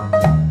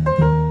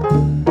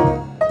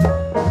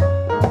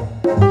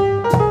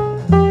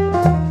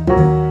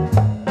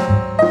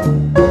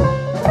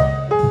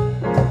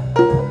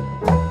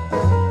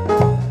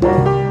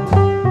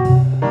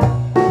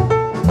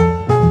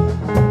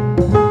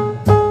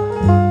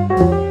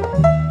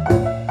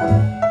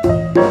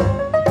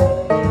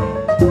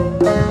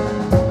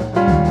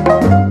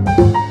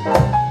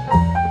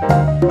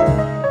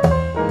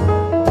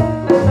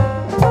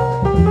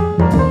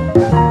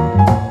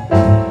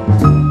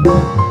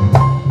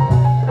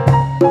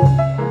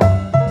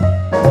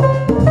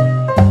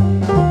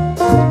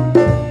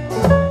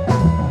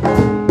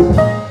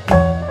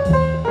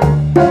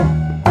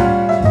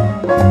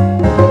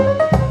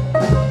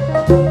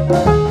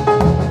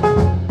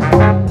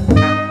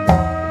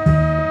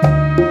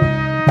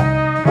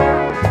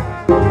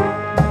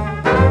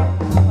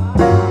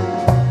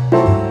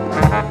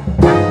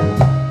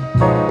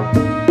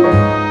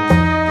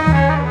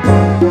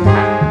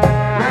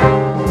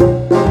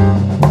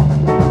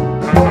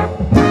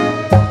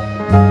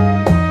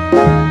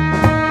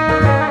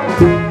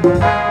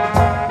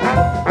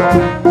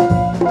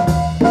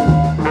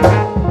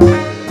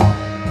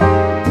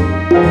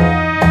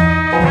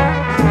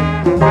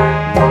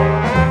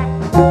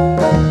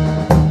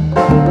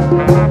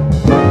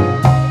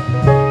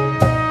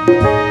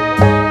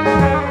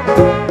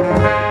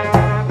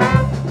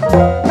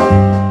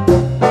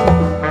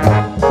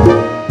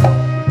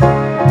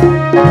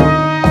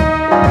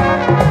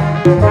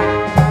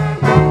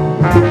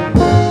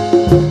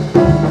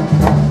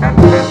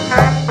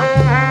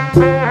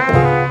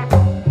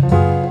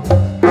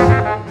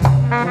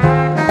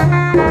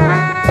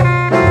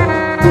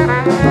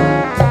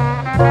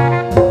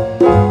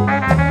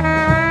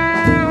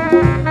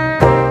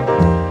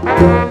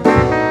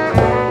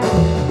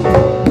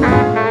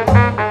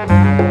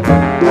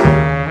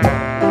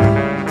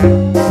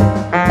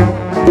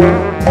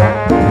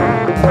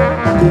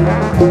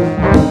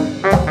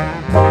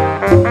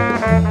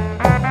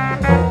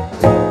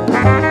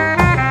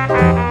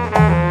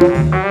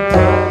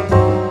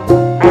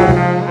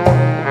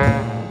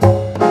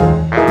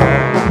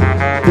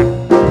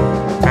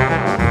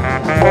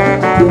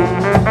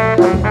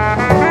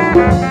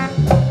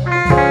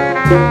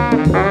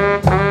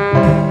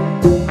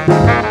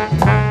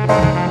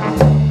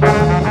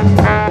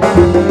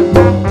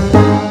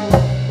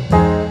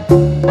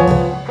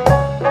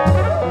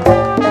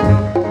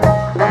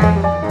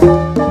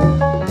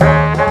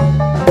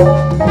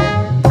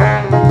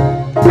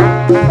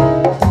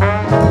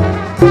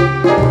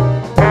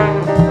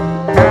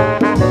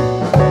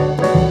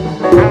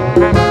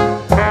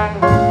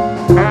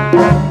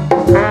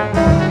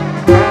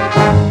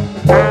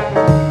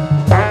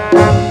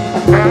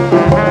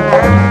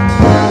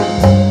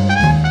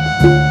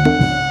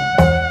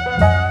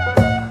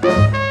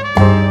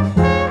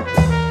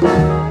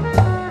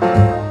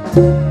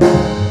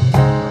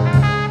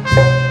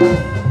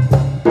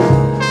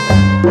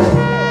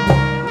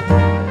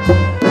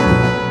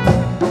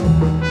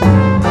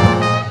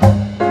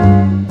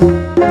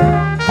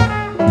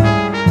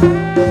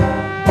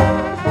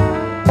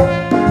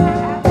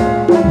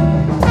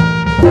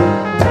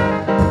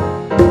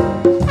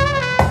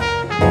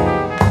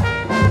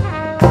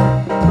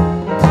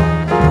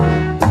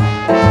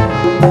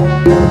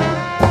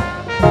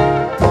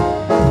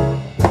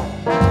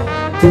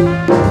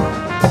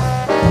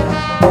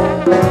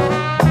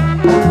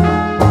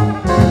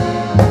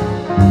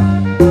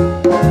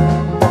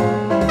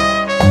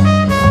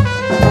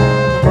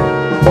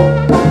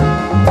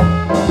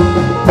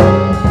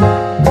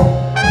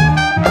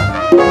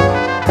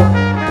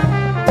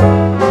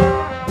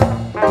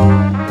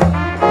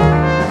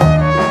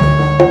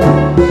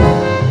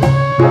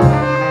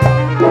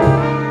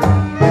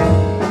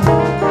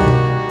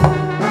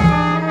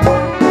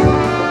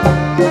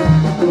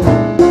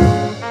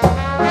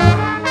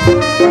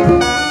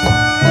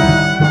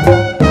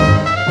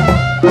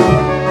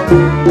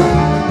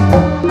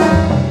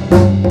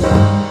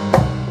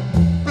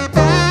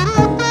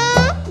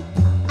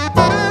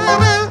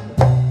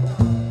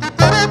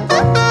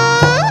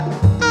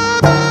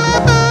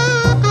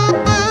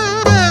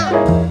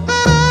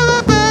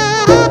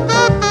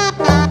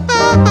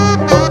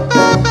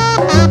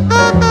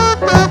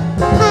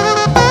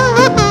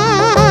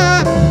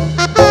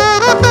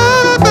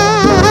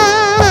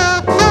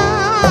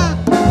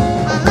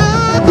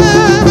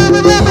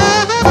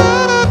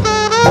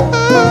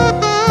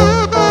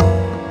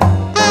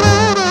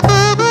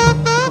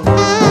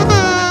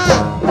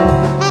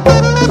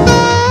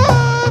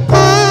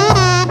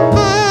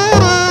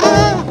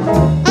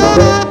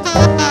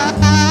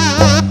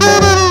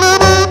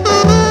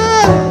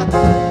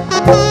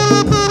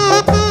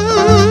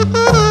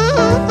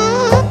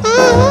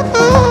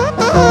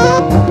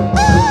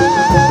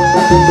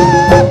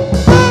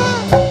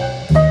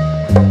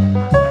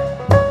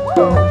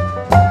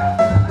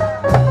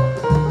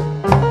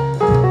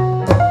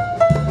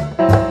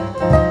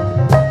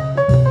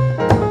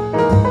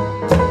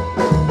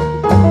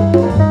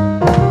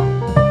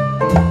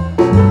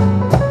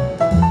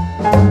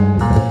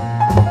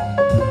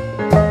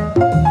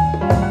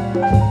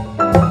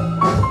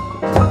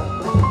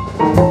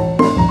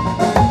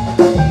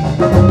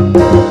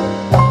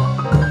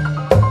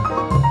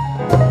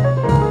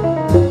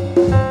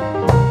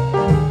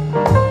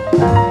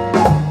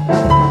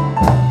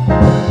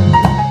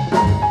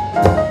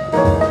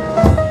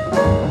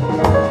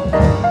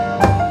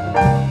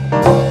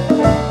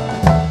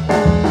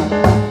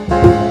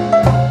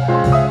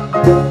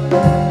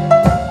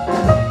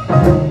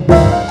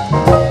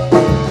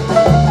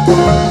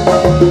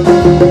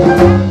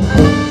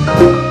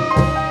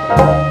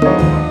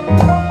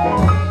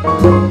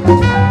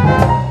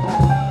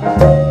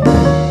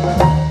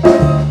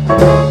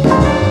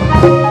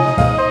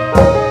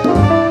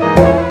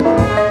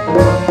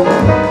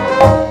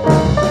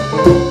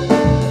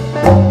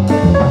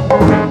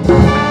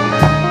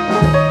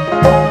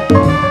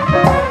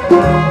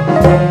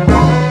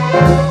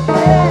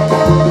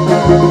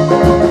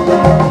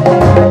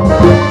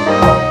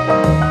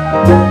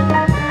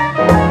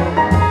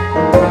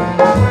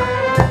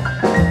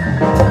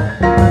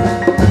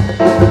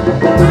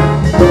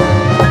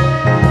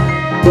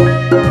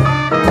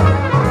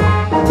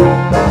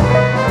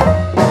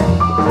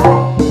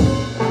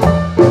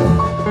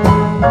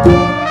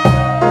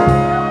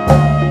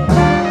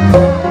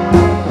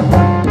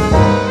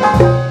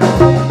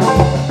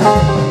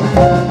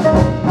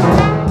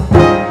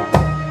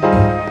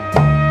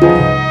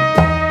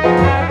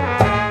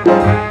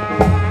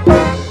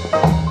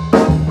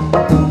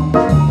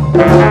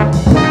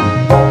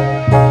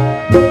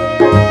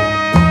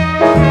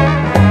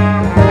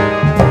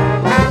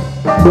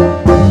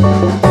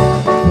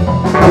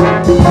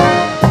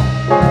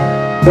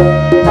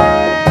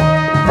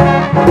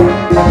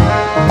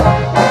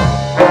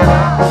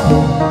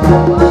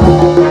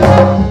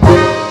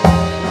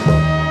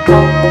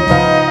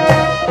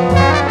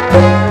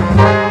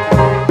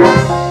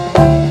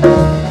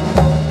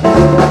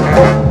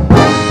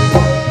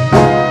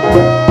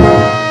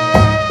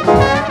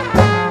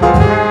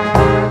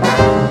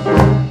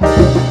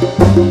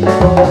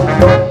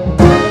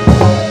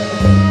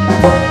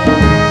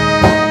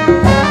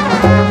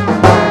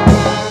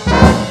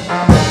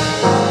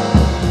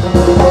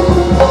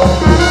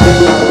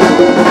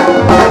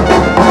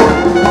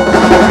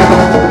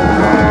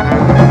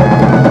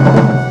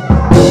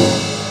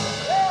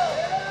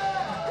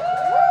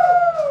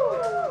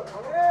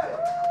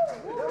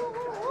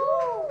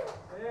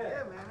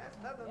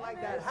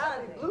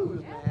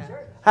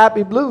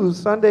 Happy Blues,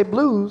 Sunday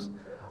Blues.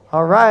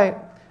 All right.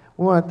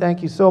 We want to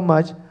thank you so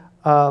much.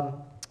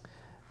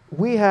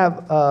 We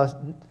have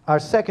our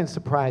second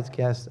surprise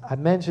guest. I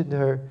mentioned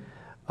her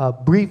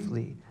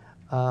briefly.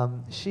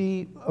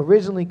 She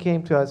originally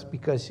came to us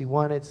because she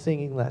wanted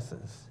singing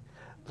lessons.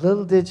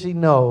 Little did she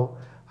know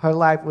her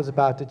life was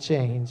about to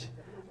change,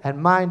 and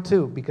mine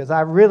too, because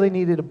I really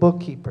needed a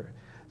bookkeeper.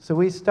 So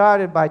we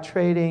started by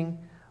trading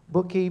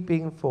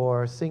bookkeeping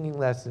for singing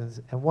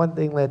lessons, and one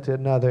thing led to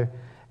another.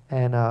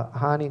 And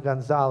Hani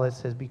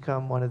Gonzalez has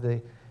become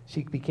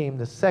she became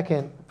the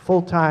second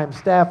full-time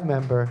staff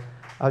member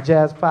of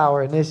Jazz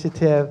Power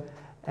Initiative,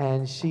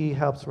 and she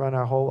helps run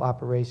our whole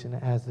operation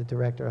as the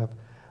director of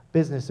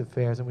business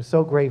affairs. And we're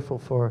so grateful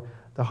for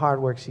the hard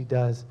work she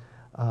does.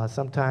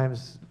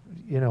 Sometimes,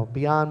 you know,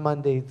 beyond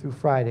Monday through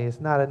Friday.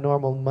 It's not a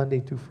normal Monday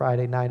through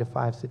Friday 9 to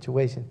 5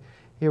 situation.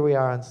 Here we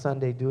are on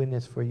Sunday doing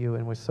this for you,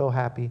 and we're so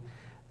happy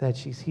that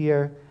she's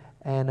here.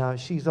 And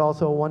she's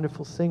also a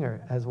wonderful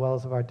singer, as well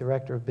as our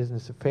Director of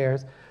Business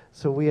Affairs.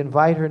 So we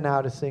invite her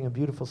now to sing a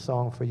beautiful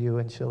song for you,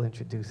 and she'll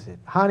introduce it.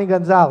 Hani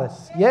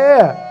Gonzalez,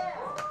 yeah!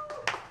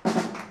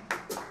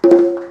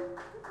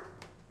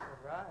 All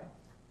right.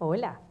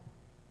 Hola.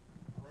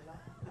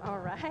 All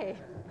right.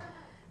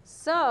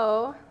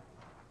 So,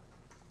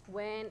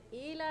 when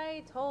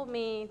Eli told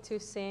me to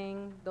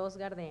sing Dos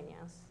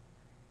Gardenias,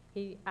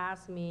 he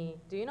asked me,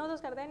 do you know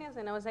Dos Gardenias?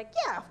 And I was like,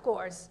 yeah, of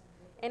course.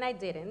 And I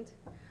didn't.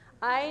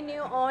 I knew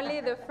only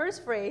the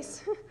first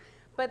phrase,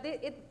 but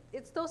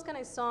it's those kind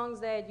of songs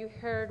that you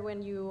heard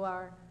when you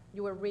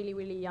were really,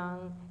 really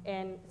young,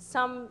 and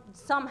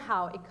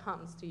somehow it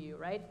comes to you,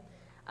 right?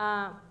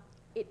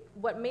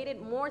 What made it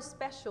more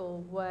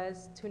special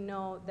was to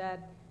know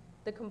that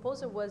the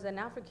composer was an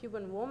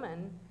Afro-Cuban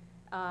woman.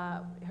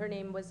 Her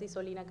name was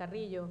Isolina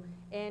Carrillo,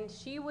 and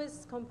she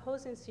was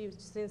composing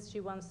since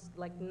she was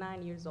like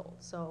 9 years old.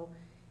 So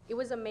it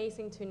was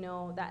amazing to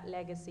know that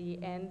legacy,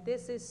 and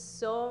this is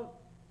so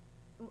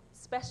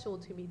special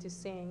to me to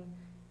sing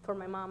for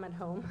my mom at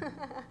home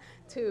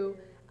too.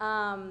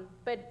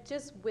 But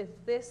just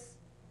with this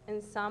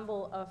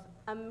ensemble of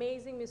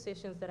amazing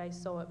musicians that I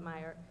so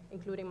admire,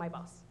 including my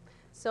boss.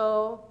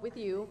 So with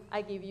you,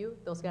 I give you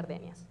Dos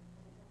Gardenias.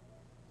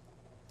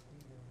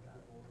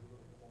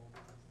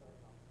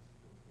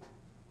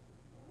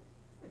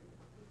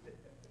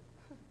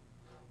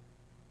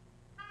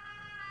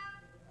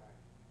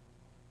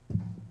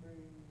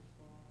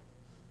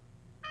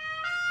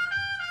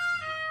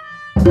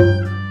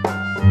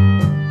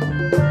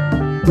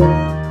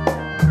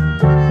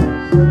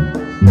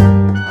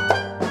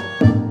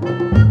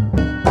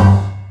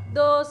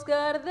 Dos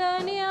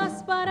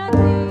gardenias para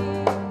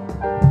ti,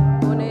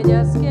 con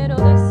ellas quiero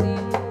decir,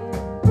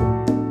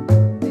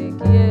 te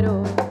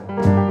quiero,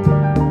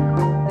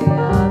 te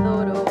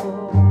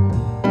adoro,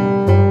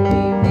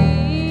 mi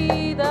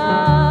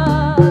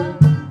vida.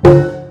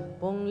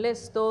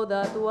 Ponles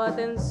toda tu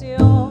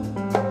atención,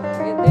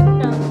 que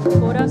tendrán tu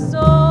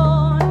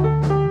corazón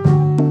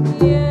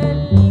y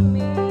el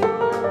mío.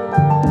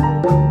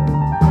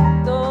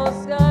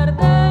 Dos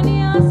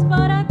gardenias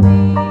para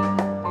ti,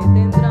 que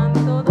tendrán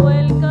todo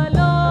el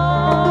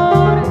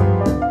calor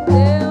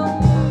de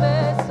un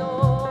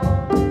beso,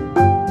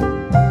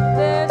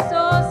 de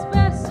esos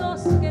besos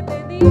que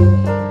te di,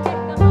 que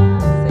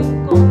jamás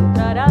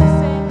encontrarás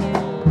en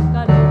el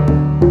calor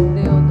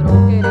de otro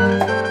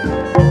querer.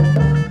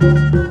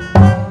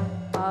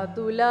 A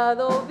tu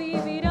lado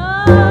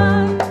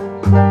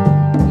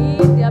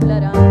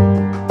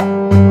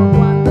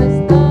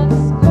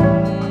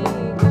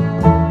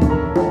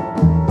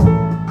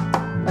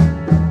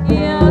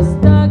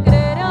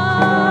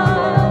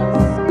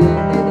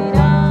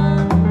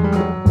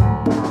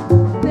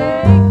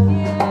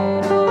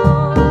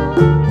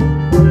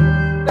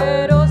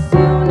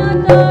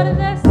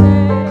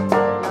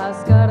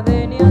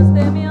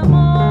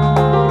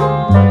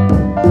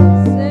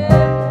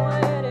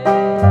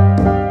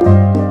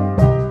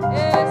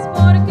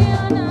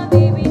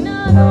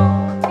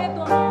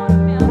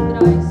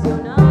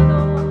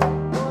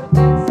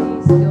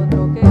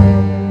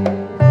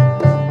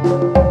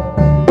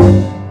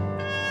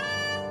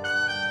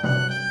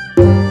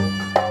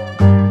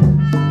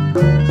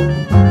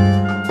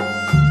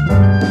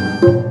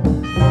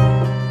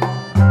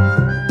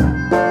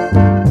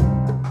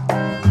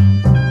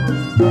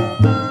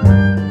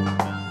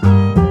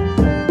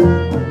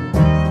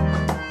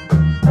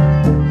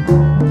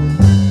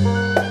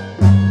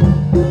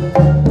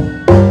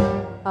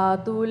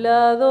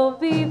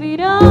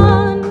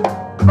reirán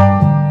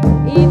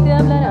y te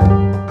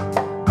hablarán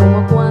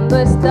como cuando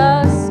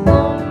estás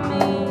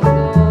conmigo,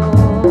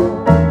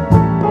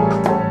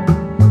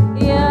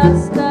 y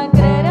hasta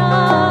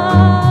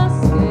creerás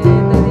que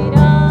te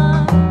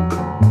dirán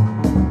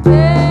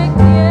te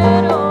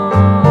quiero.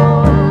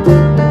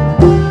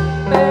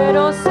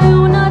 Pero si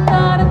un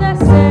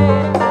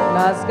atardecer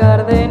las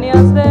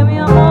gardenias de mi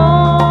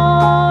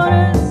amor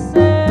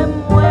se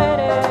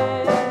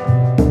mueren,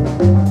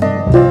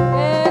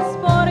 es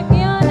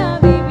porque han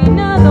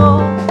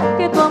adivinado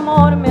que tu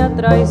amor me ha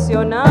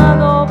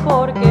traicionado,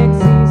 porque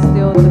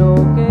existe otro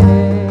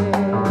querer.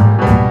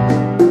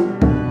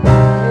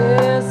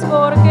 Es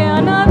porque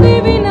han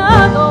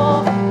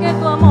adivinado que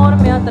tu amor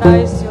me ha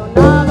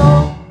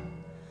traicionado,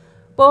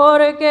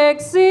 porque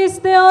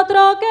existe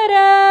otro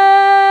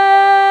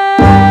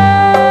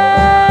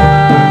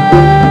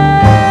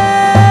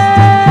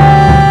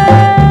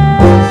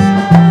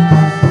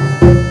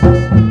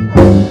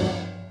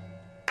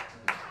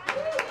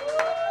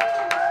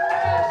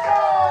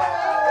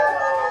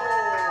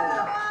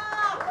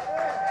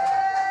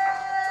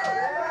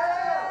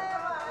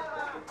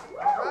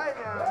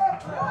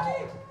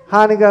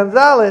Hani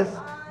Gonzalez.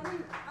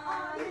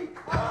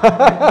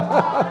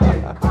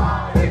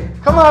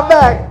 Come on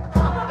back.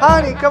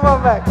 Hani, come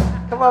on back.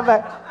 Come on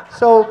back.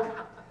 So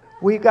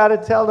we got to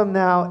tell them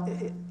now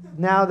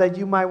that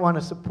you might want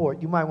to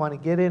support. You might want to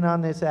get in on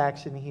this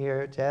action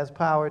here, Jazz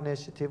Power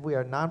Initiative. We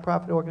are a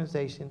nonprofit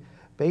organization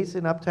based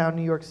in Uptown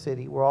New York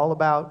City. We're all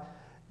about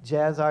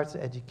jazz arts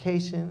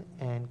education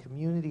and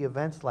community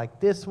events like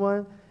this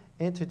one,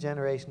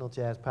 Intergenerational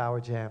Jazz Power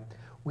Jam.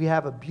 We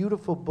have a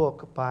beautiful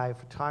book by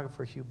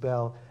photographer Hugh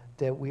Bell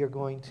that we are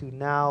going to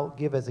now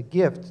give as a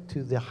gift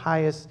to the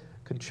highest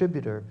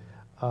contributor.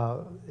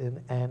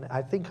 And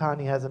I think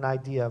Hani has an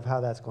idea of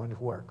how that's going to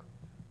work.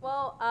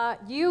 Well,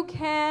 you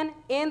can,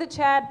 in the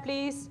chat,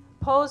 please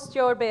post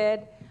your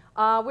bid.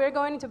 We're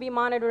going to be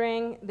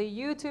monitoring the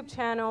YouTube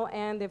channel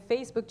and the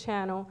Facebook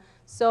channel.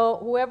 So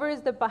whoever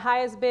is the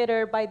highest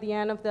bidder by the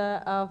end of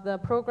the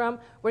program,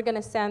 we're going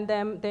to send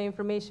them the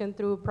information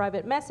through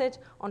private message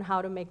on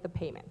how to make the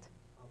payment.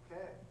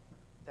 Okay.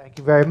 Thank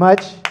you very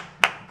much.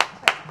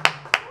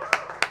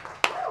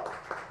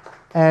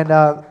 And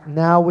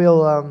now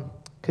we'll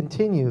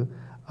continue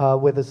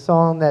with a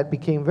song that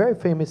became very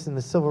famous in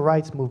the civil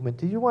rights movement.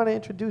 Do you want to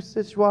introduce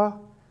this, Joa?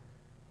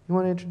 You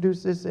want to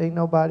introduce this? Ain't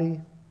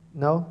Nobody?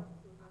 No?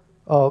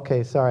 Oh,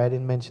 okay. Sorry, I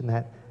didn't mention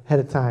that ahead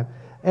of time.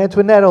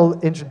 Antoinette will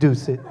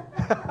introduce it.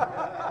 She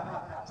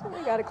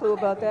ain't got a clue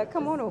about that.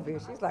 Come on over here.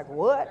 She's like,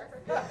 what?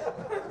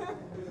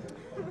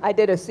 I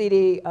did a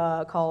CD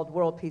called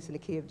World Peace in the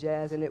Key of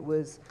Jazz, and it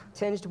was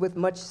tinged with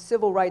much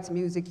civil rights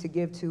music to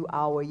give to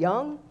our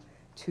young,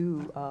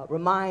 to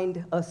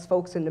remind us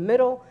folks in the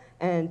middle,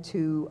 and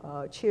to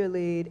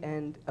cheerlead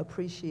and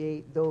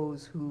appreciate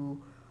those who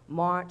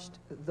marched,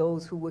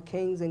 those who were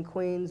kings and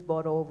queens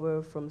brought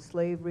over from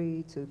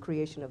slavery to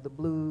creation of the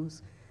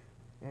blues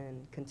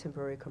and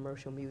contemporary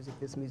commercial music,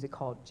 this music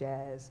called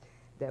jazz,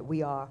 that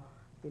we are,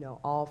 you know,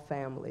 all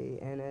family.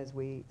 And as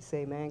we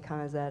say,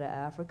 mankind's out of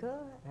Africa,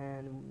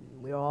 and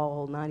we're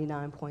all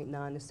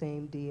 99.9 the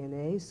same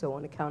DNA. So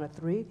on the count of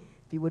three,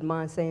 if you wouldn't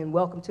mind saying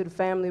welcome to the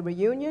family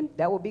reunion,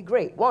 that would be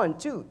great. 1,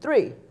 2,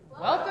 3.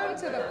 Welcome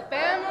to the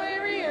family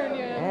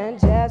reunion. And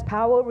Jazz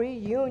Power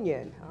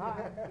Reunion. All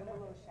right. Give them a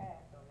little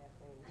shaft on that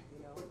thing,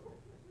 you know.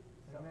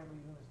 Remember,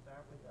 you're going to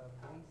start with bass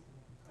and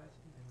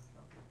percussion and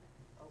trumpet.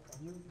 Okay.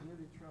 You're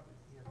the trumpet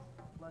here.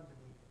 Plunger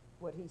me.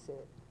 What he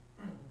said.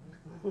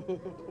 Just going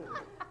to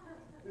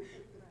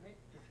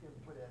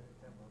put it at the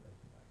tempo.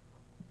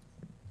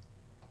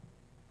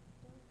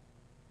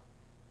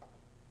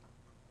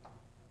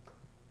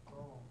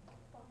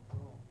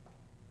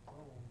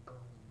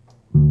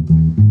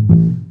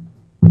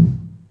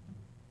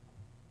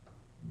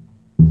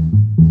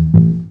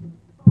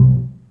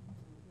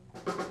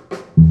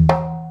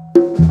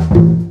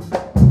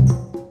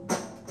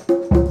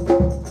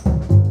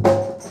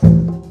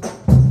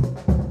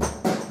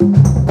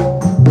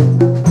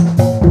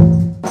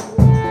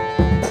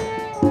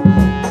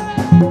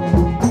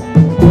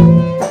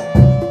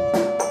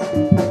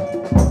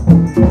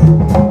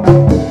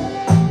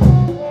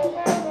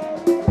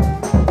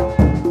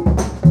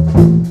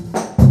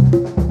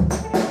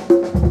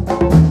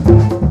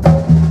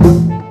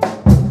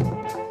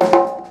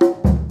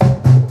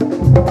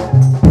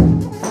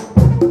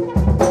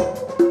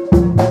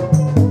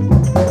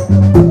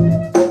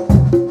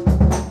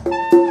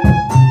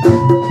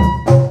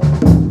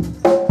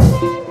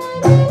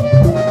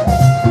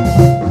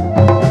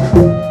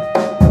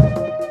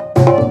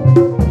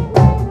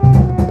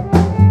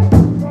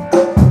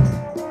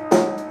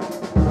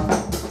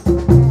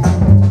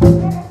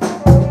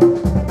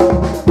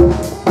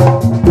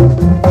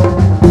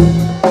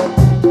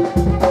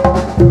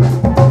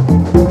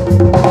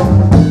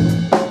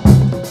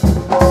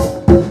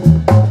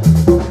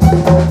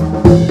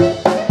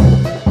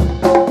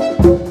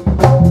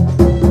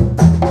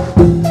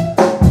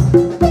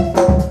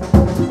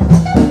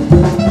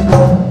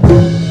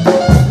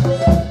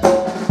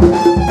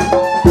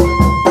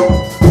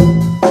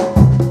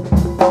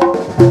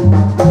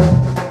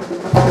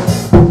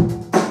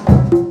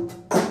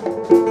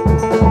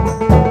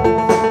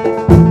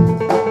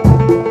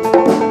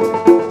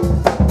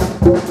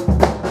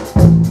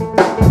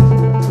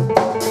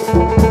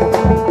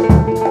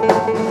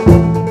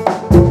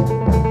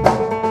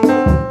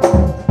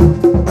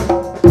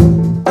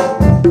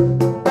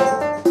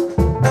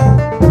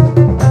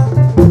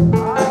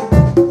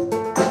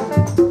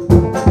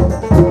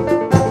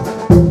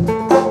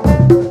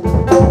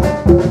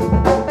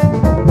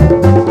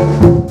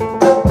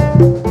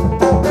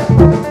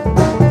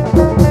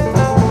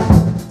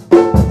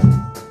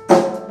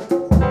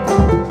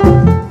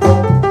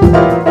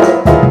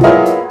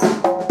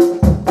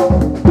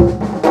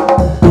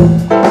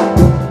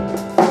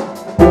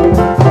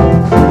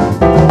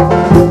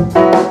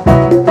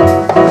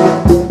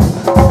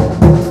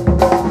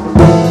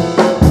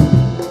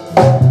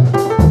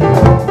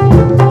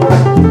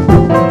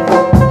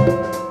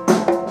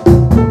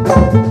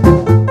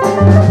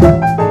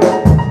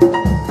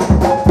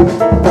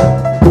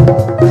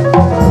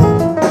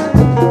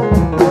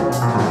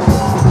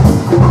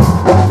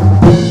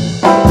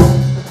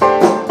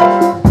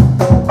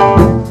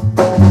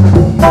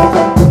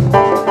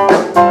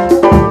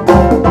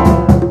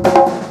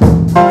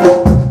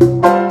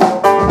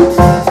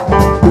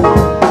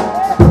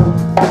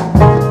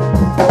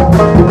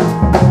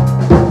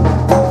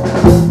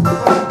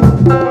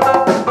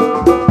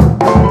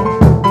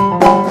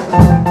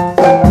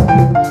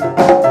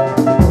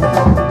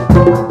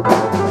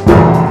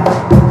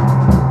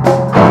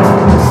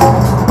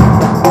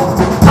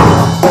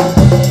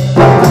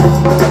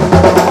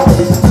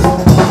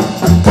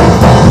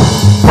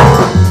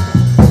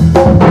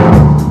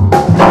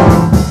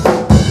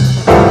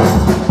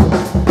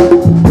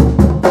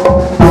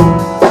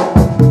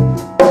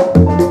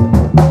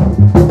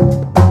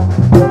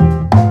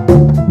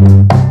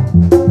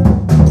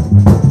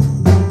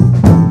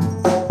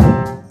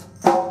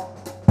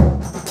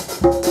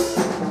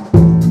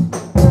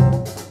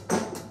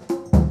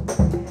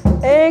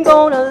 Ain't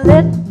gonna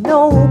let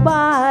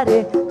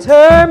nobody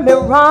turn me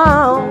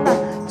around,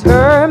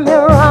 turn me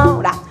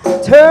around,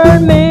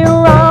 turn me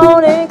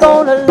around. Ain't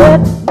gonna let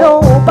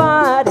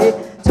nobody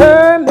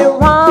turn me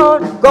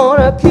around.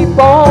 Gonna keep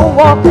on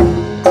walking,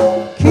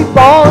 keep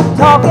on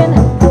talking,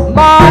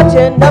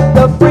 marching up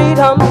the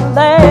freedom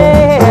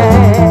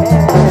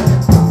land.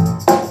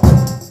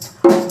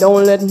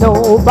 Don't let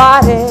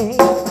nobody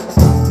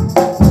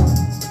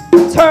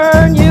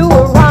turn you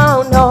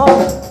around, no.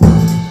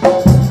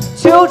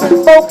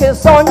 Children,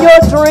 focus on your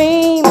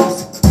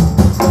dreams.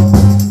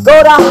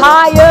 Go to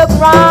higher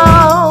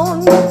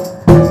ground,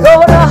 go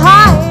to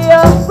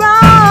higher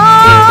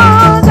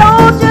ground.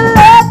 Don't you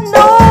let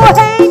no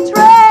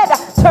hatred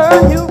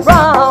turn you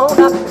round,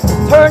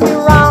 turn you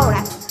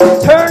round,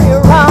 turn you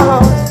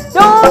round.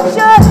 Don't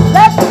you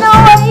let no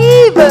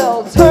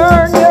evil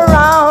turn you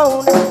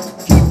round.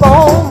 Keep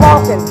on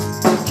walking,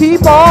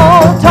 keep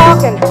on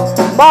talking,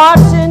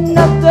 marching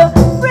up the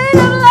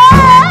freedom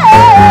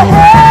land.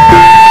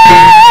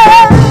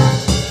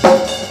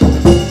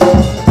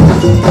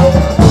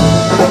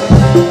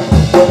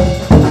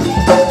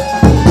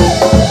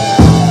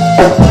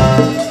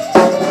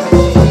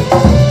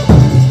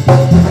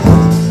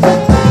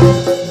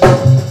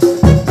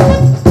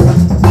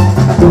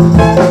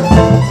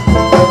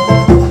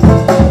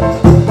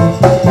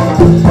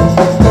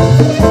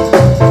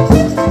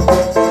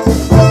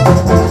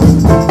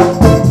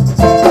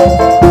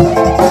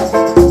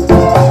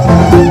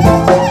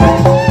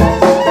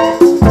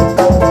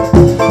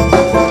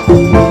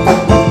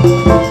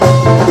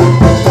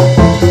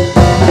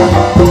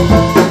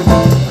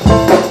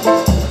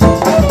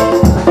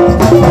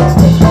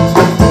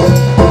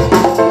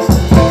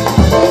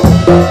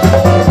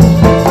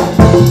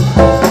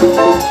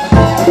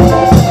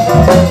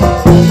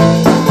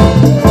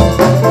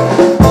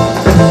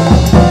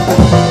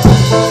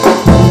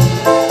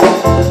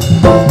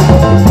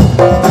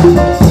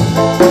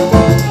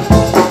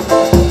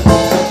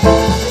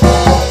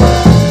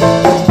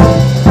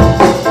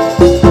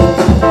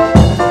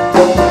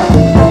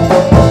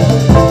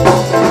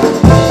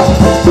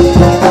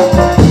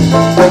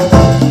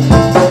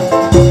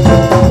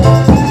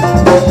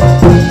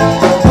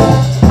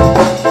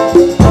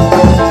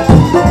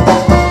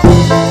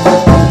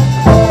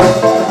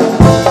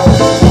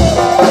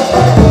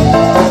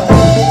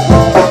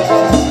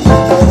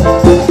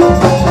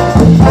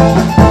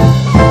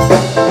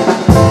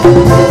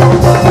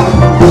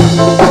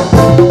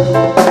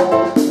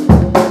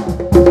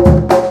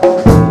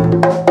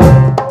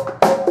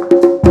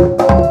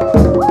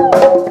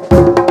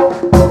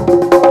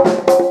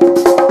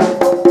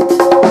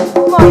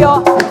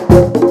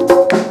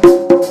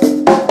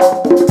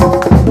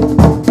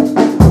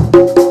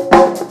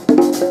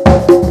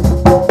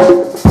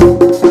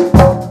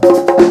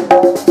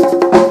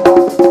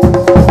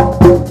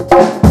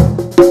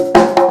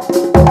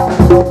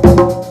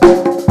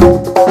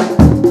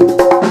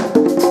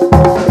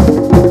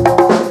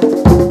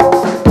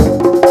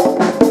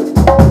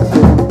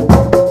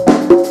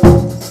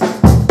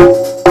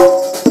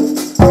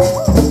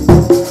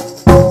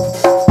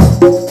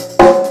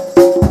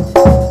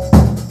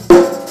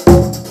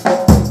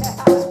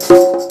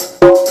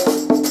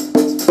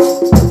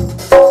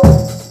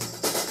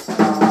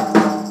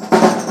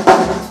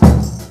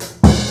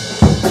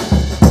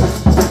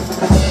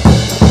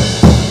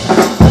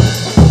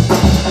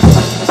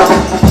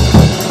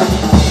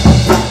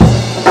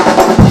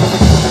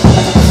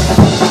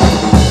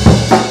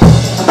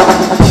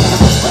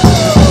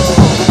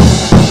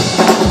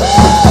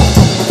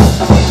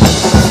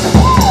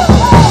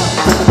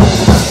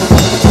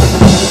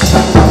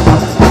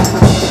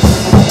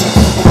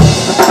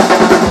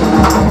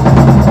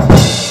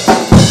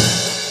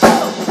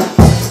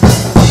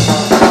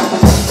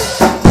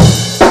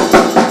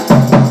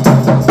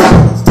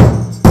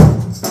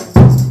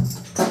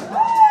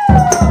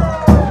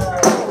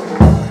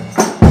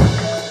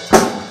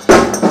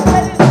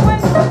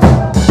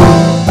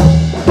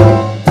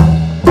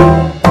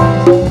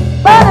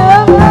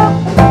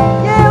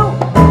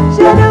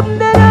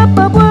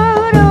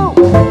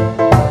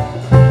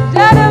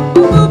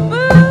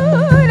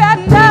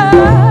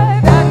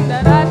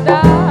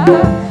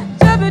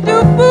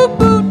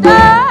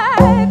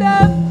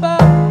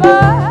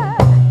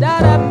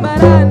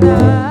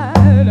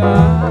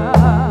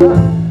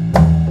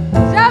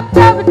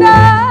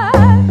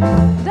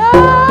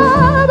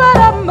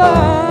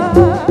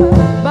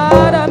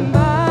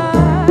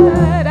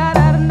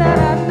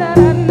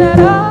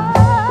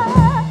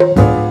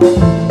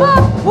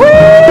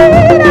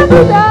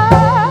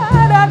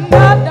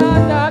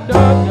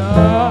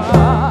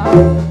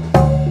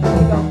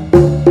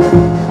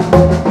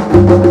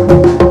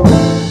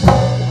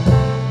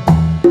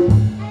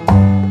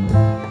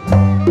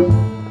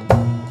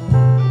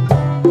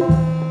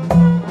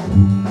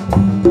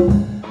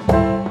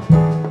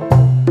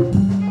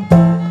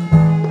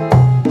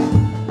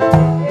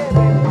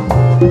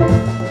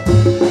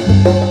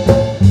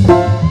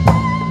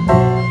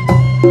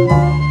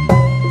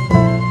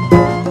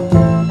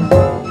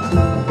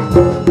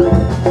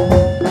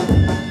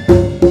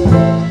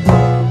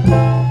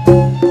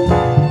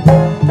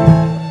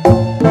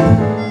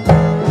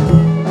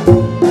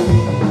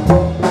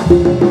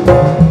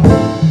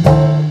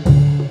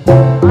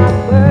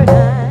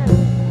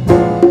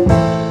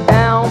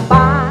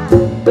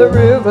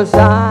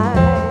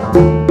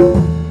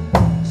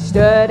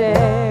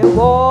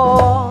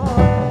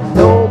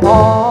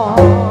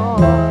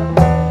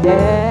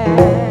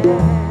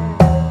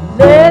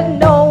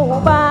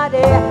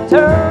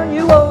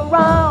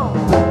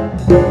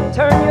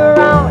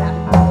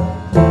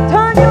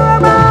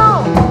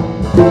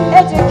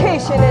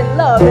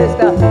 world is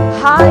the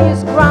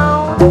highest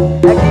ground.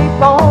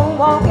 Keep on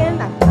walking,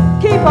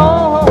 keep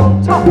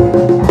on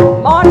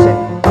talking, marching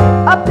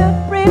up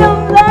to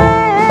freedom land.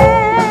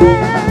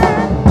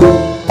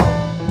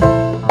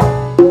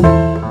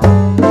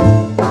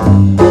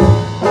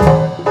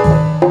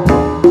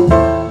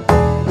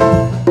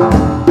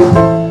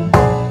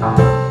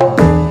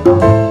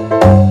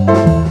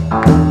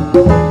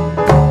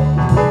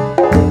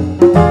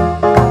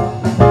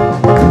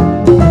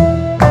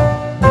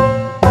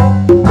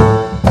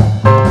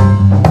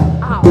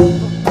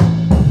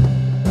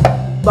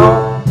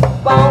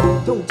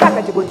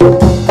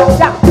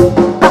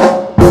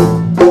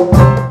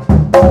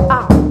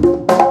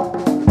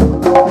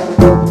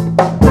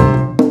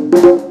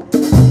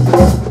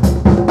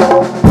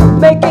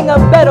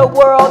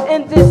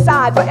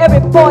 For every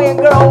boy and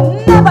girl,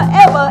 never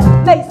ever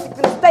make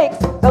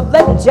mistakes of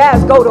letting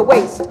jazz go to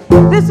waste.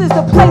 This is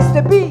the place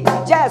to be.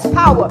 Jazz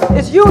power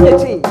is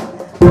unity.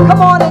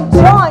 Come on and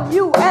join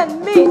you and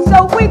me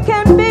so we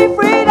can be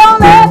free. Don't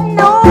let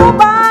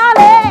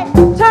nobody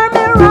turn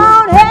me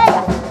around. Hey,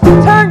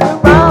 turn me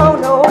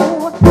around,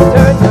 oh,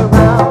 turn me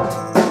around.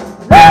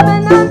 Love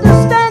and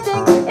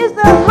understanding is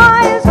the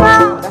highest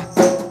ground.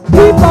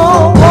 Keep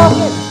on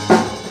walking,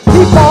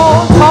 keep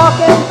on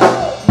talking,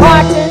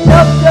 marching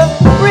up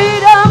the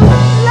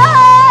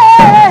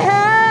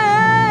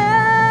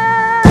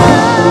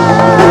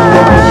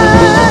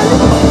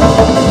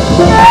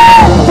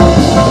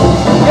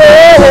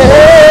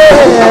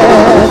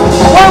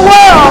one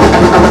world,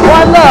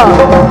 one love.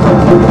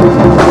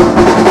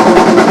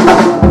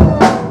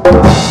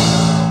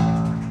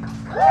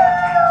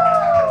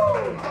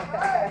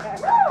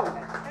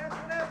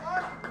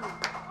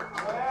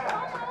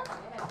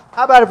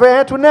 How about it for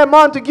Antoinette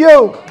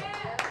Montague?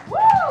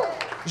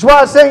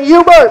 Joie St.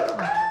 Hubert.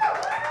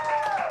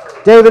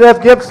 David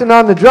F. Gibson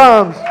on the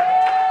drums.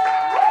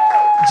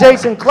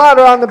 Jason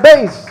Clotter on the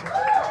bass.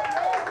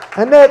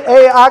 Annette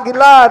A.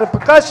 Aguilar, the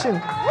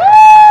percussion.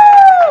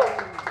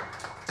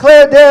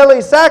 Claire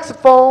Daly,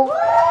 saxophone.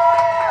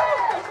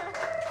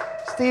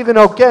 Stephen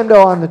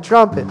Oquendo on the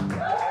trumpet.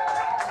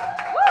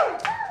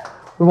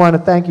 We want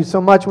to thank you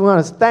so much. We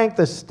want to thank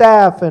the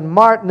staff and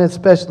Martin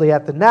especially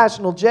at the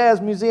National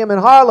Jazz Museum in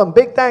Harlem.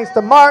 Big thanks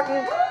to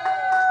Martin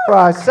for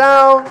our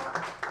sound.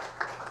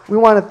 We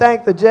want to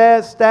thank the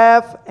jazz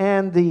staff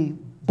and the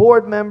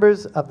board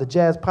members of the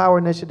Jazz Power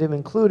Initiative,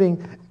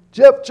 including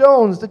Jeff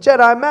Jones, the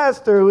Jedi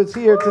Master, who is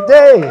here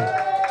today.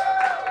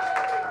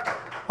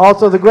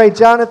 Also the great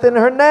Jonathan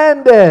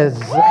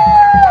Hernandez.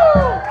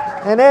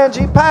 And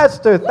Angie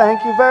Pastor,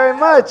 thank you very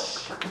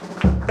much.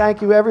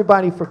 Thank you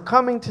everybody for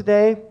coming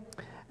today.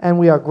 And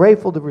we are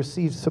grateful to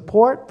receive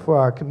support for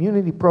our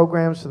community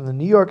programs from the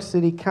New York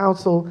City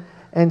Council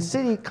and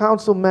City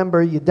Council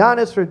member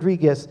Ydanis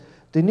Rodriguez,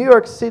 the New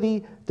York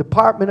City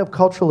Department of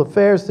Cultural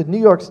Affairs, the New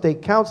York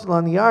State Council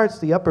on the Arts,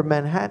 the Upper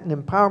Manhattan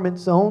Empowerment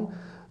Zone,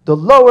 the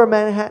Lower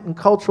Manhattan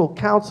Cultural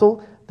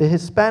Council, the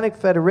Hispanic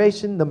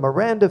Federation, the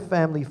Miranda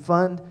Family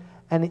Fund,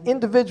 and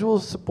individual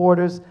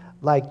supporters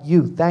like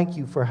you. Thank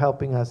you for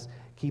helping us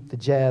keep the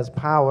jazz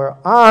power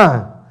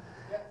on.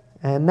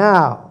 And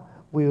now,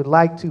 we would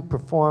like to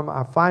perform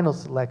our final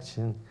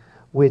selection,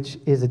 which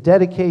is a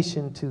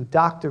dedication to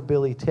Dr.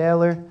 Billy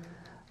Taylor.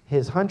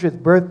 His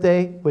 100th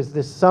birthday was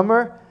this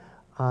summer.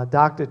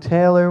 Dr.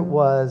 Taylor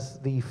was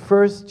the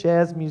first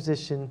jazz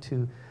musician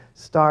to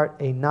start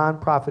a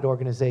nonprofit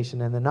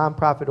organization, and the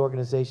nonprofit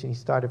organization he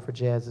started for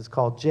jazz is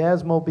called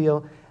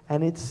Jazzmobile,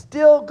 and it's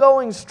still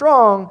going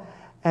strong,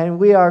 and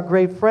we are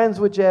great friends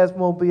with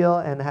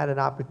Jazzmobile and had an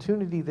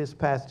opportunity this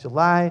past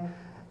July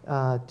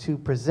to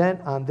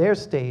present on their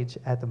stage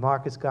at the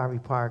Marcus Garvey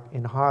Park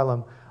in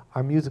Harlem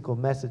our musical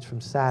message from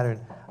Saturn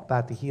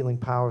about the healing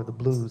power of the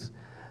blues.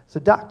 So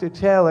Dr.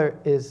 Taylor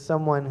is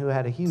someone who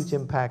had a huge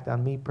impact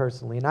on me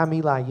personally, and I'm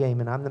Eli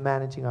Yamin. I'm the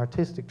managing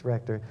artistic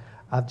director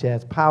of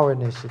Jazz Power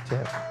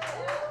Initiative.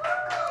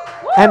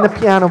 And the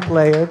piano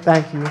player,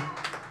 thank you.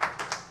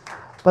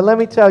 But let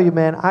me tell you,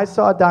 man, I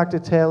saw Dr.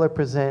 Taylor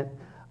present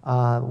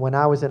when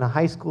I was in a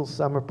high school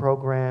summer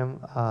program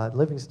at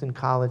Livingston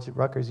College at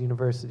Rutgers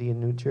University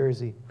in New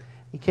Jersey.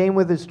 He came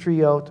with his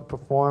trio to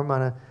perform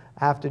on an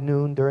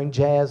afternoon during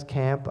jazz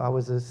camp. I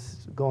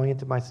was going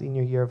into my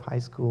senior year of high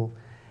school.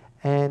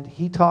 And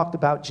he talked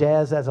about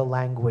jazz as a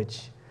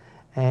language.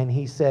 And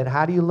he said,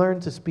 how do you learn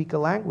to speak a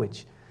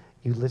language?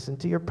 You listen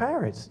to your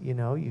parents. You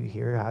know, you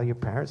hear how your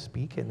parents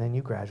speak, and then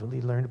you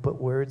gradually learn to put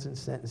words and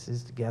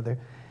sentences together,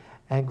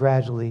 and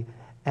gradually.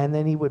 And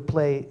then he would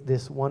play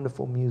this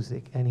wonderful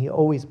music, and he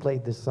always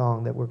played this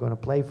song that we're going to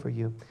play for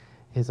you,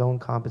 his own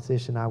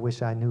composition, I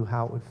Wish I Knew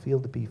How It Would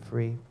Feel to Be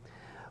Free.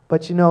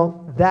 But you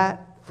know,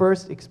 that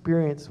first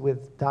experience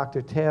with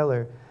Dr.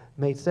 Taylor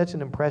made such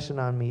an impression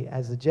on me.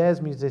 As a jazz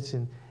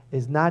musician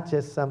is not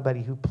just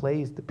somebody who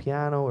plays the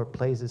piano or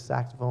plays the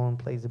saxophone,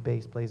 plays the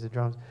bass, plays the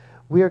drums.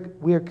 We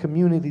are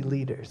community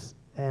leaders,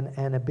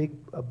 and a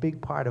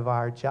big part of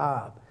our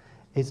job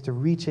is to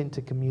reach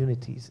into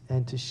communities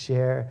and to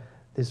share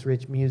this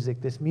rich music,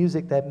 this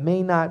music that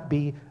may not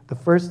be the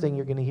first thing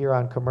you're going to hear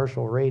on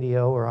commercial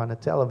radio or on a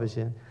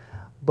television,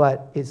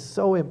 but is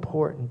so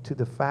important to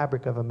the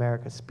fabric of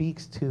America,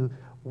 speaks to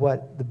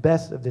what the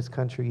best of this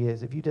country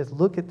is. If you just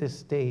look at this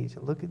stage,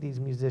 and look at these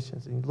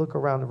musicians, and you look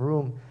around the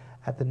room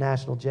at the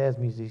National Jazz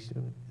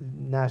Museum,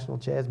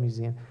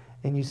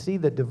 and you see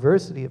the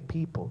diversity of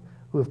people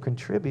who have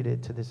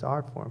contributed to this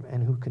art form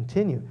and who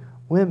continue,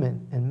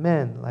 women and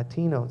men,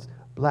 Latinos,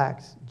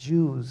 blacks,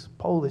 Jews,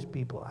 Polish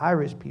people,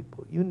 Irish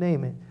people, you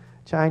name it,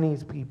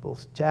 Chinese people,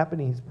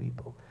 Japanese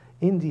people,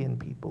 Indian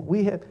people.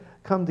 We have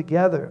come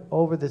together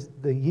over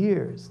the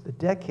years, the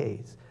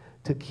decades,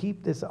 to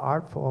keep this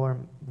art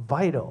form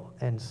vital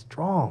and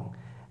strong,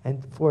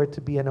 and for it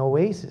to be an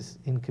oasis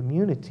in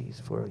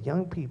communities for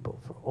young people,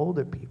 for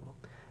older people.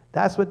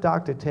 That's what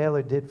Dr.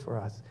 Taylor did for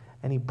us.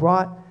 And he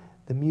brought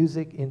the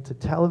music into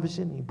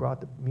television. He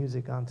brought the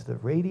music onto the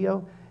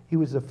radio. He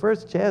was the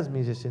first jazz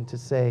musician to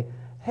say,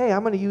 hey,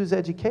 I'm going to use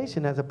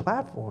education as a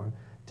platform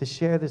to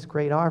share this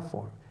great art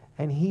form.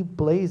 And he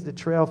blazed the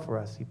trail for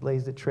us. He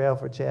blazed the trail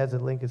for Jazz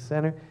at Lincoln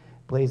Center,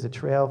 blazed the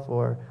trail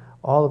for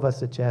all of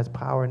us at Jazz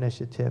Power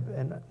Initiative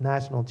and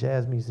National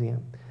Jazz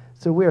Museum.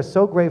 So we are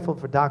so grateful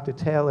for Dr.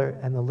 Taylor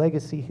and the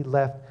legacy he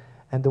left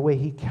and the way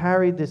he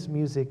carried this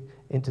music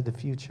into the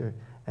future.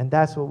 And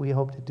that's what we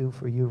hope to do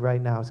for you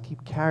right now, is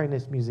keep carrying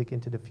this music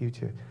into the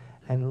future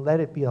and let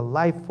it be a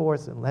life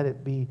force and let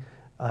it be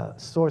a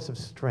source of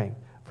strength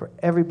for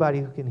everybody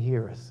who can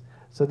hear us.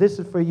 So this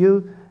is for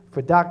you,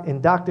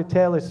 in Dr.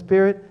 Taylor's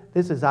spirit.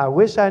 This is I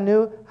Wish I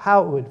Knew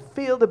How It Would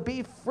Feel to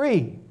Be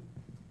Free.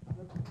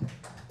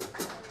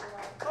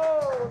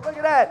 Oh, look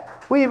at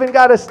that. We even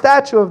got a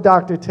statue of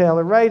Dr.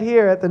 Taylor right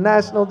here at the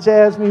National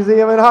Jazz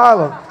Museum in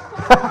Harlem.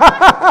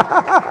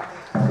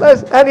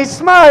 And he's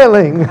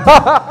smiling. Look at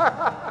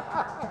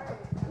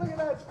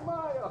that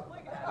smile.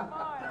 Look at that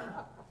smile.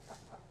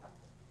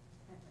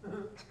 Look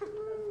at that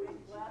smile.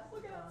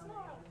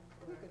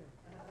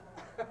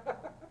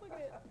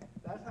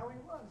 That's how he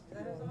was.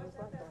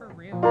 For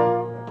real.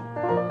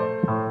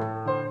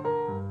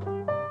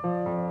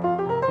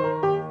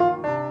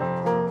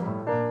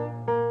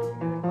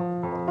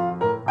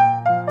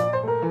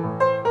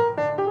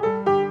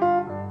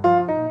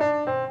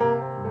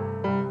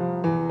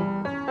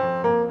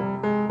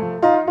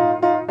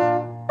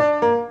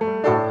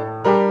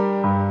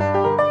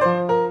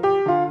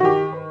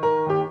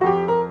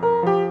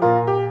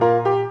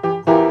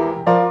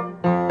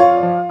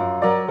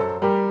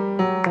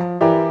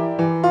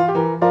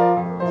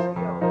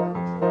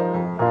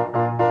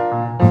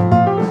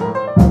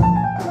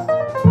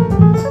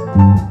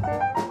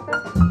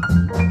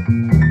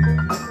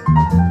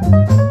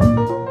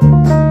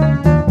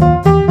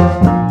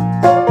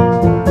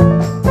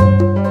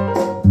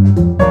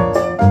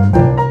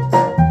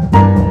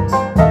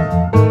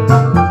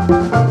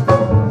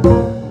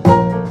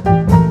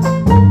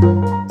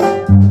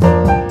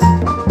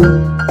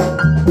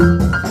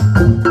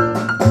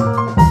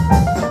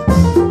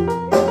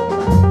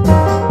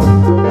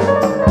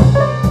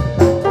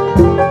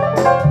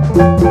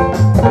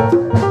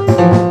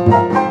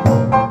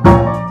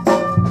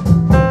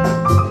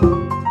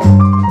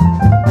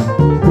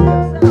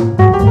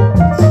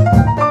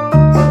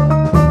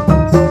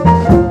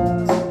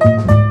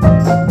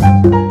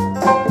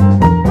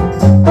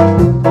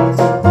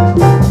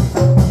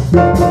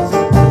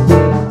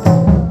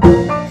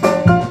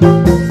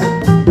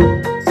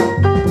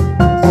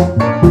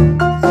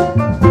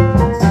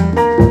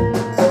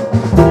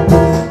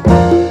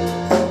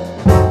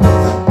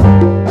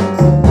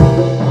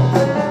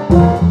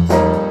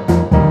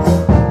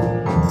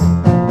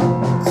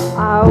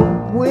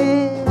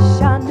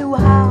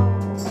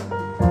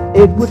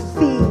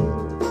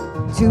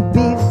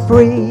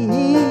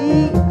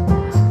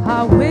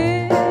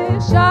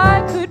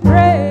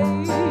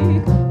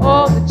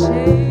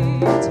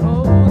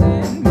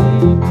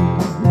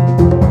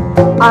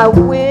 I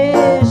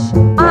wish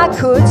I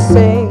could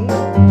say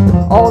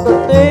all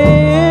the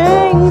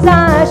things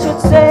I should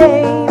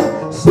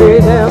say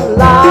them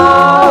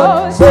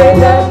loud, say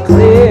them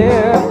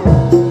clear,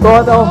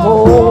 for the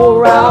whole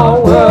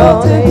round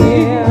world to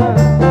hear.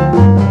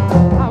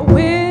 I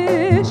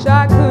wish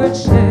I could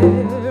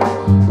share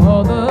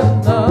all the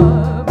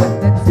love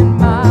that's in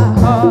my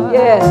heart.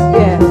 Yes,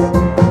 yes.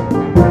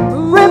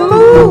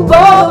 Remove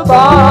all the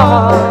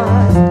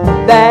bars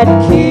that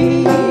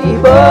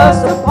keep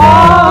us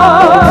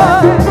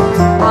apart.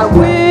 I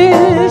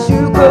wish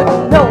you could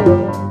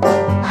know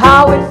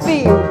how it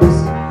feels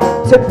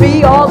to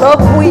be all of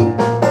we.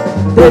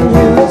 Then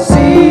you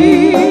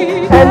see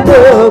and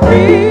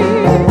agree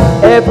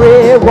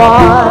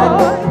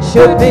everyone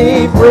should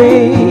be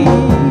free.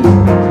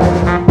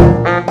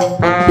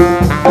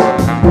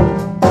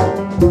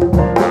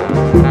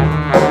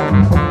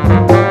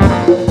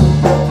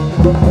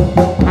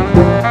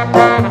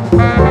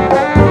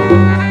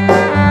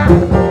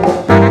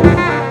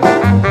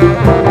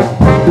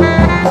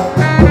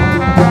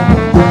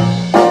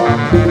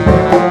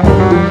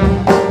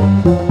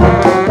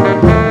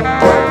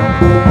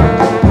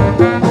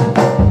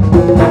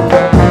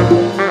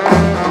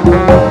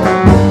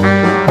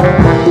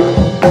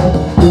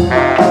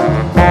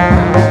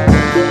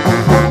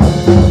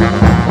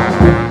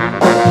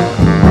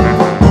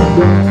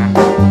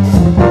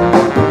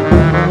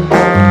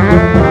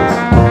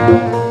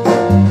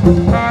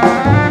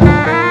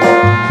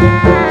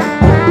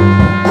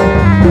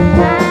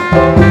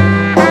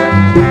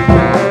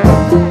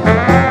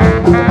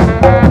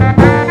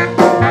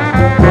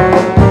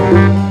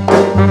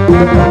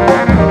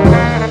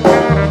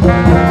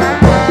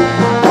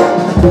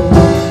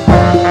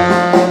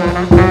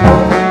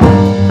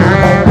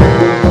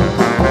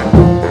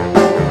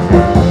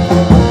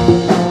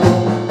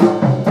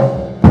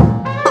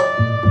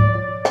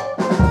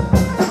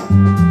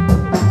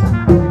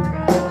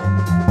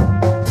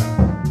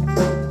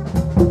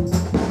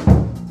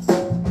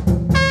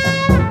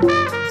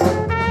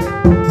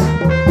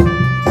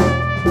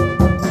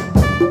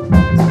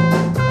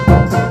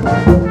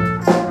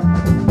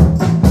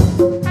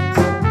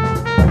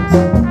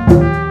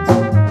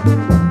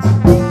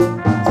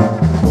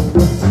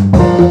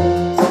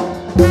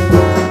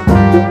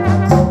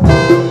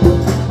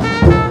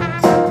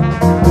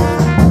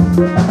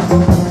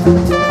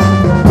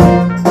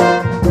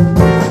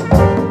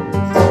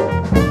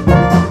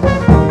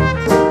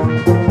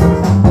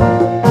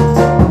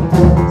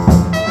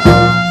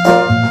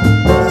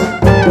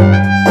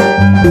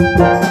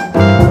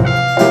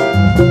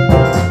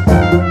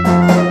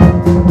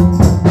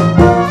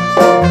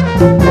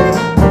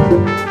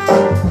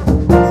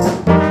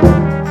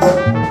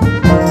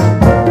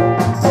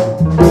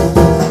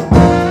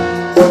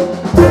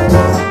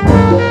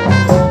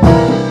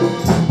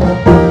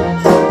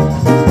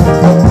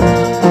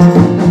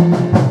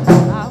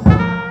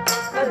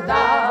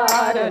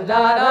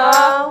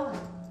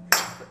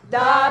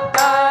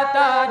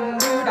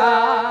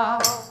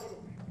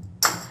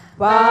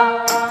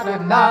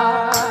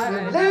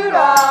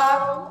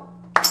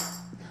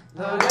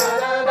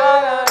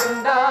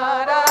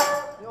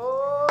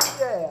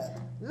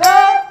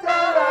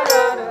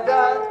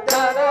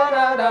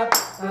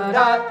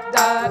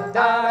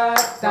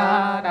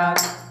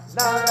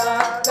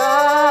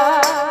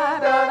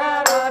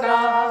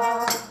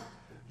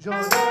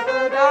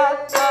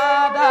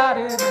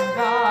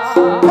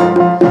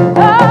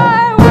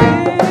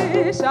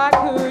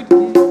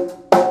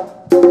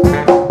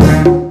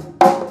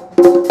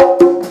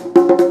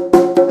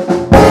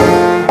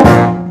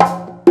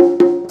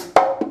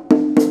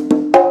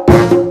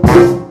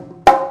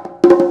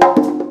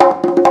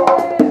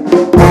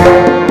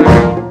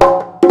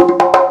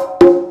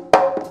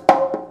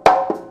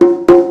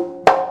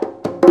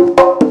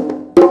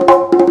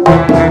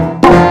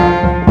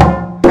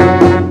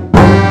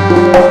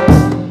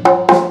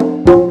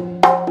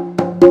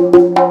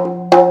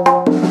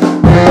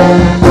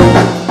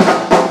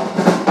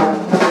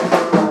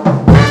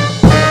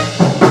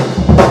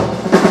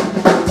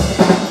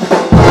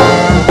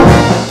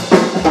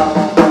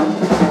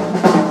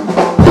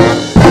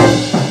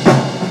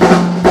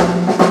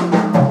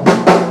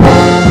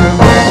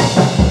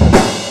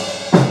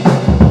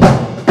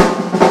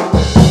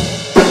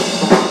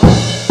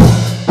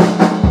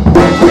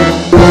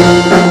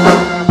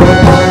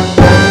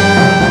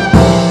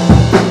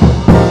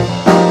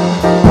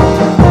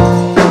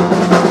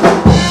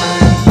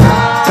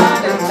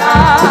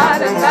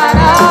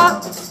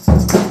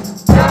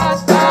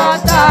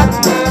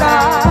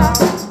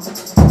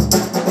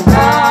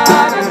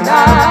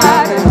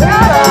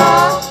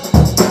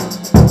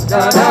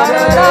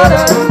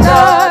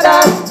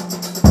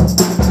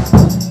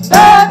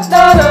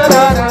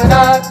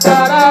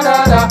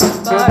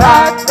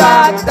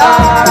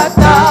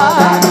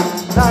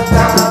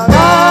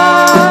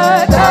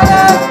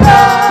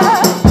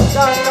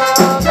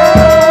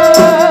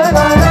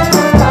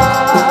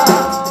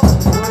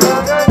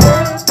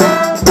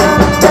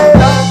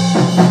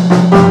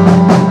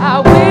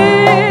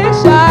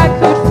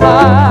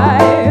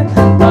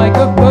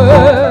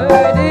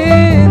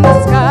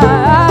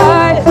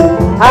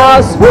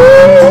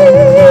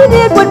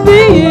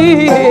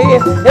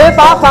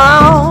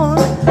 found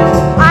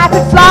I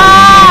could fly.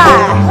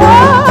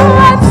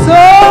 Oh, I'd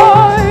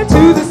soar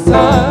to the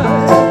sun,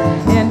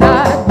 and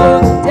I'd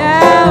look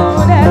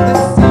down at the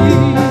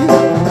sea.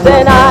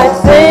 Then I'd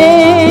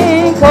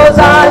sing 'cause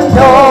I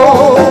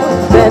know.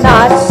 Then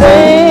I'd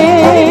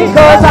sing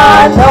 'cause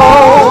I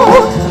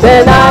know.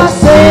 Then I'd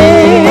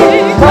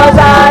sing 'cause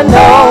I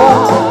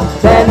know.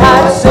 Then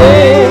I'd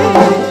sing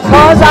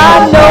 'cause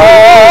I know.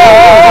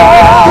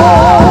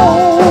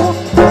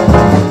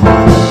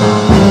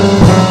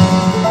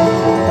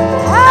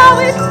 How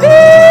it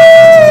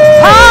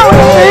feels. How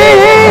it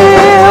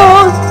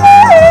feels.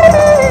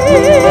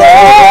 Yeah.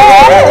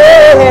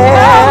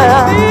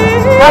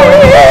 How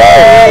it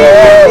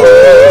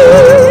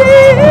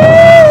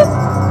feels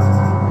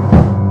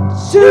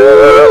to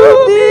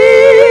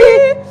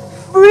be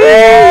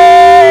free.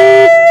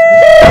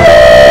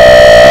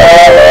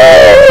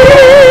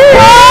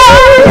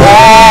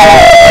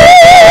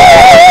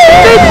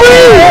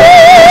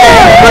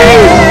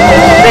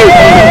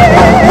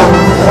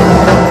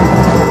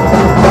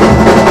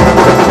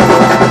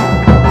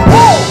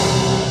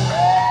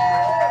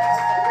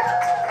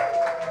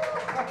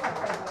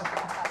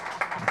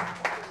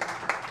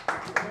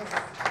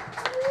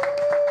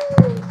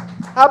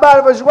 How about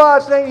a bourgeois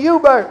named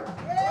Hubert?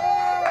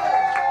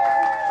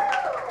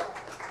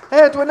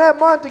 Antoinette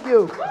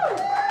Montague.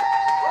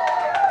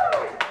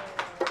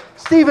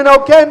 Stephen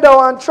Oquendo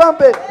on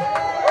trumpet.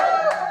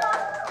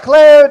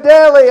 Claire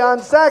Daly on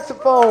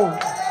saxophone.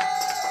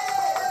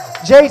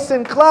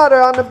 Jason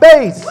Clotter on the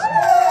bass.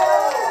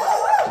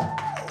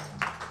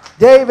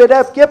 David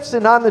F.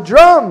 Gibson on the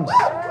drums.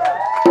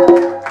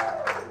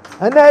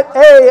 Annette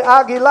A.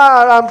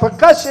 Aguilar on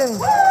percussion.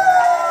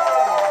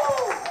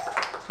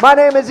 My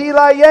name is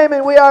Eli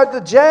Yamin. We are the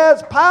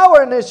Jazz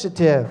Power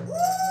Initiative.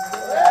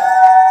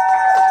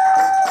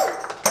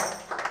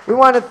 We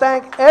want to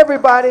thank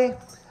everybody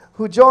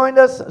who joined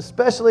us,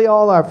 especially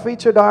all our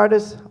featured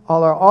artists,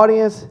 all our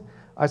audience,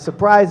 our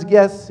surprise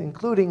guests,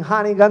 including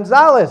Hani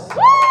Gonzalez.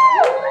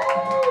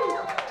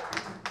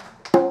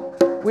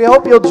 We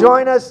hope you'll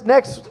join us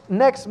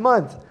next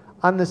month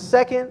on the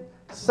second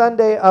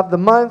Sunday of the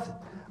month,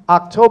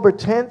 October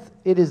 10th.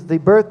 It is the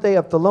birthday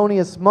of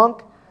Thelonious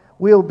Monk.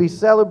 We'll be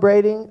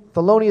celebrating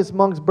Thelonious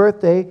Monk's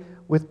birthday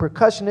with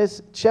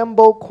percussionist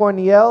Chembo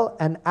Corniel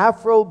and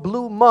Afro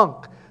Blue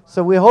Monk.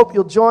 So we hope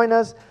you'll join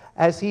us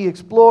as he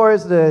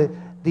explores the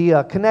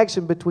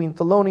connection between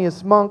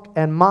Thelonious Monk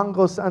and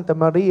Mongo Santa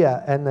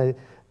Maria and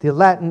the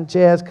Latin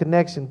jazz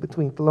connection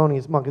between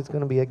Thelonious Monk. It's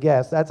going to be a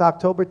guest. That's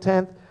October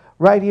 10th,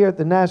 right here at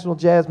the National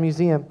Jazz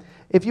Museum.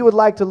 If you would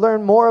like to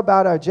learn more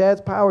about our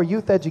Jazz Power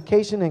youth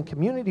education and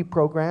community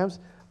programs,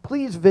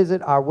 please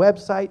visit our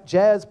website,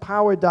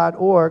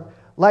 jazzpower.org.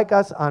 Like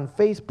us on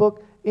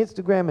Facebook,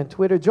 Instagram, and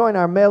Twitter. Join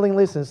our mailing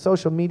list and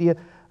social media.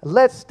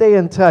 Let's stay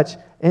in touch.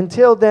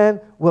 Until then,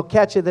 we'll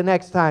catch you the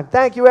next time.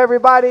 Thank you,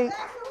 everybody.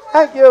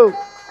 Thank you. All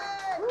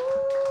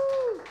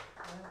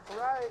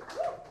right.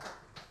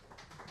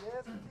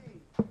 Yes, indeed.